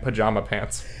 tie, and pajama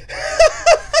pants.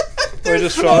 They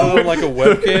just shot it on like a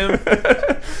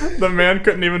webcam. The man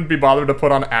couldn't even be bothered to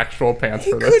put on actual pants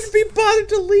He for this. couldn't be bothered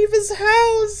to leave his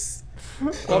house.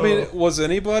 I mean, was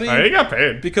anybody? He got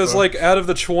paid. Because, so. like, out of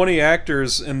the 20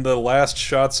 actors in the last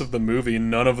shots of the movie,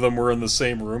 none of them were in the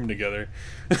same room together.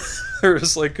 They're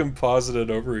just, like, composited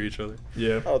over each other.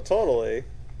 Yeah. Oh, totally.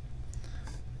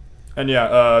 And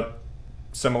yeah,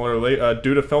 similarly,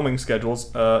 due to filming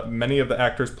schedules, many of the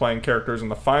actors playing characters in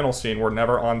the final scene were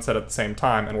never on set at the same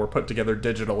time and were put together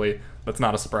digitally. That's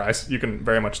not a surprise. You can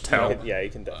very much tell. Yeah,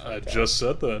 you can definitely I tell. just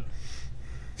said that.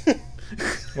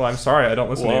 Well, I'm sorry, I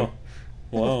don't listen to you. Wow.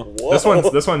 Whoa. This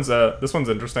one's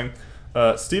interesting.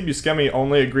 Steve Buscemi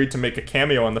only agreed to make a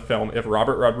cameo in the film if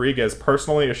Robert Rodriguez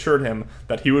personally assured him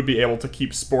that he would be able to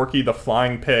keep Sporky the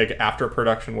Flying Pig after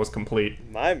production was complete.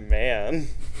 My man.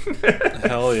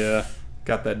 Hell yeah.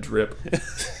 Got that drip.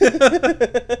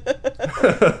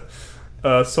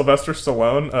 Sylvester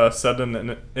Stallone said in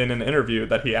an interview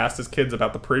that he asked his kids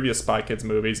about the previous Spy Kids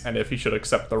movies and if he should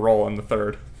accept the role in the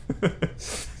third.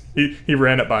 He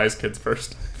ran it by his kids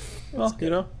first. Well, you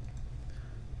know.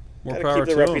 More Gotta power keep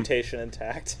the to 'em. reputation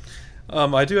intact.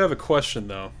 I do have a question,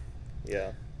 though.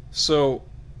 Yeah. So,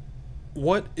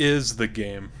 what is the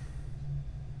game?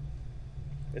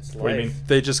 It's What do you life. mean?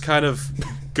 They just kind of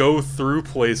go through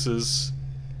places,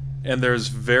 and there's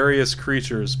various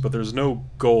creatures, but there's no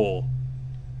goal.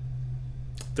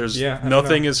 There's Yeah, I don't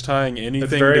nothing know. is tying anything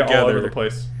It's very together. all over the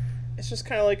place. It's just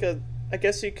kind of like I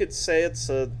guess you could say it's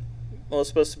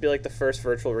supposed to be like the first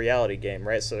virtual reality game,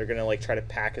 right? So they're going to like try to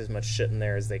pack as much shit in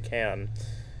there as they can.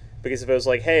 Because if it was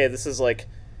like, hey, this is like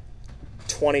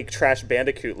 20 Trash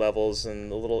Bandicoot levels and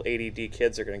the little ADD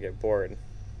kids are going to get bored.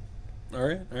 All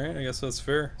right. I guess that's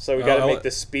fair. So we got to make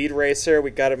the Speed Racer.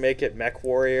 We got to make it Mech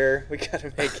Warrior. We got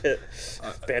to make it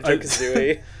Banjo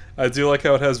Kazooie. I do like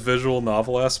how it has visual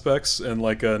novel aspects and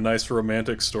like a nice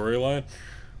romantic storyline.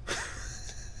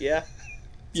 Yeah.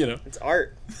 You know, it's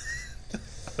art.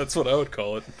 That's what I would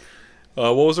call it.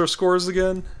 What was our scores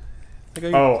again?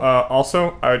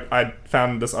 Also, I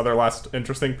found this other last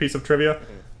interesting piece of trivia.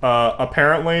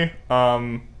 Apparently,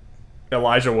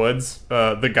 Elijah Wood's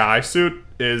the guy suit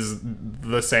is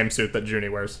the same suit that Junie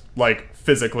wears, like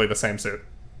physically the same suit.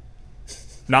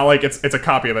 Not like it's a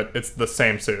copy of it; it's the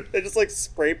same suit. They just like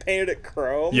spray painted it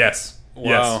chrome. Yes. Wow.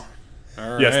 Yes.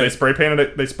 All right. Yes, they spray painted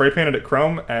it. They spray painted it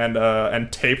chrome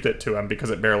and taped it to him because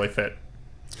it barely fit.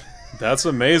 That's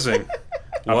amazing.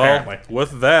 Apparently. Well,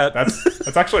 with that,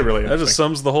 that's actually really interesting. That just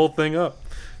sums the whole thing up.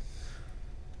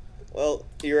 Well,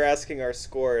 you were asking our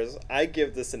scores. I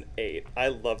give this an 8. I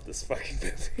love this fucking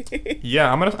movie.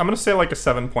 Yeah, I'm gonna say like a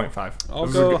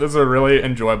 7.5. This is a really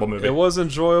enjoyable movie. It was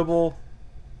enjoyable.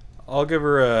 I'll give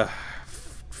her a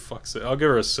I'll give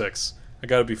her a 6. I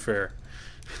gotta be fair.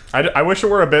 I wish it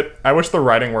were a bit. I wish the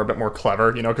writing were a bit more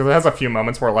clever. You know, because it has a few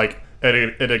moments where like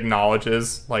it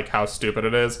acknowledges like how stupid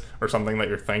it is or something that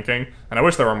you're thinking, and I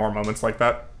wish there were more moments like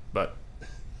that. But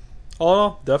all in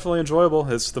all, definitely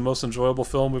enjoyable. It's the most enjoyable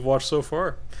film we've watched so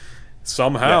far.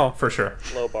 Somehow, yeah, for sure.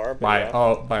 Low bar, by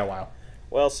a while.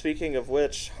 Well, speaking of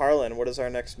which, Harlan, what is our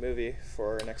next movie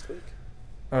for next week?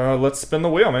 Let's spin the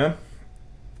wheel, man.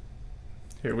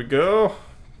 Here we go.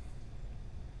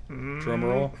 Drum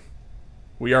roll.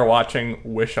 We are watching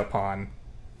Wish Upon.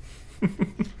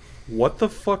 What the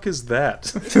fuck is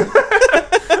that?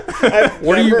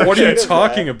 What are you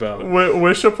talking about?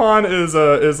 Wish Upon is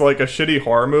like a shitty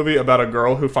horror movie about a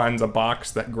girl who finds a box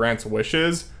that grants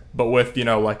wishes, but with, you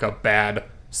know, like a bad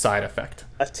side effect.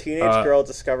 A teenage girl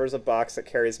discovers a box that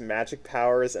carries magic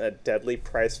powers and a deadly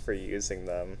price for using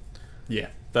them. Yeah.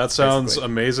 That sounds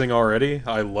amazing already.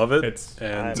 I love it.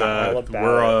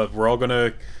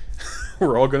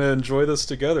 We're all gonna enjoy this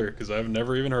together because I've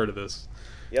never even heard of this.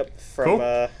 Yep, from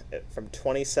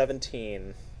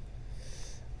 2017.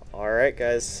 All right,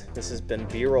 guys, this has been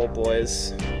B-Roll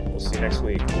Boys. We'll see you next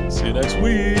week. See you next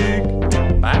week.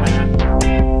 Bye.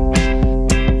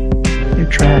 You're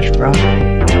trash, bro. I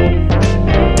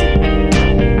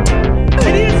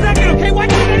need a second, okay? Why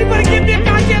can't anybody give me a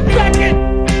goddamn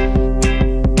second?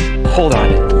 Hold on.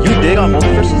 You dig on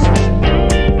multiverses?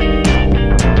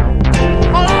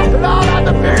 Oh, no, not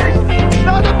the beast!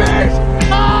 Not the beast!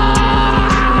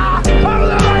 Ah! Cover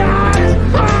my eyes!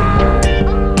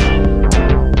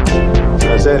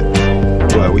 That's it.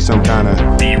 What, we some kind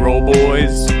of B-roll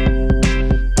boys.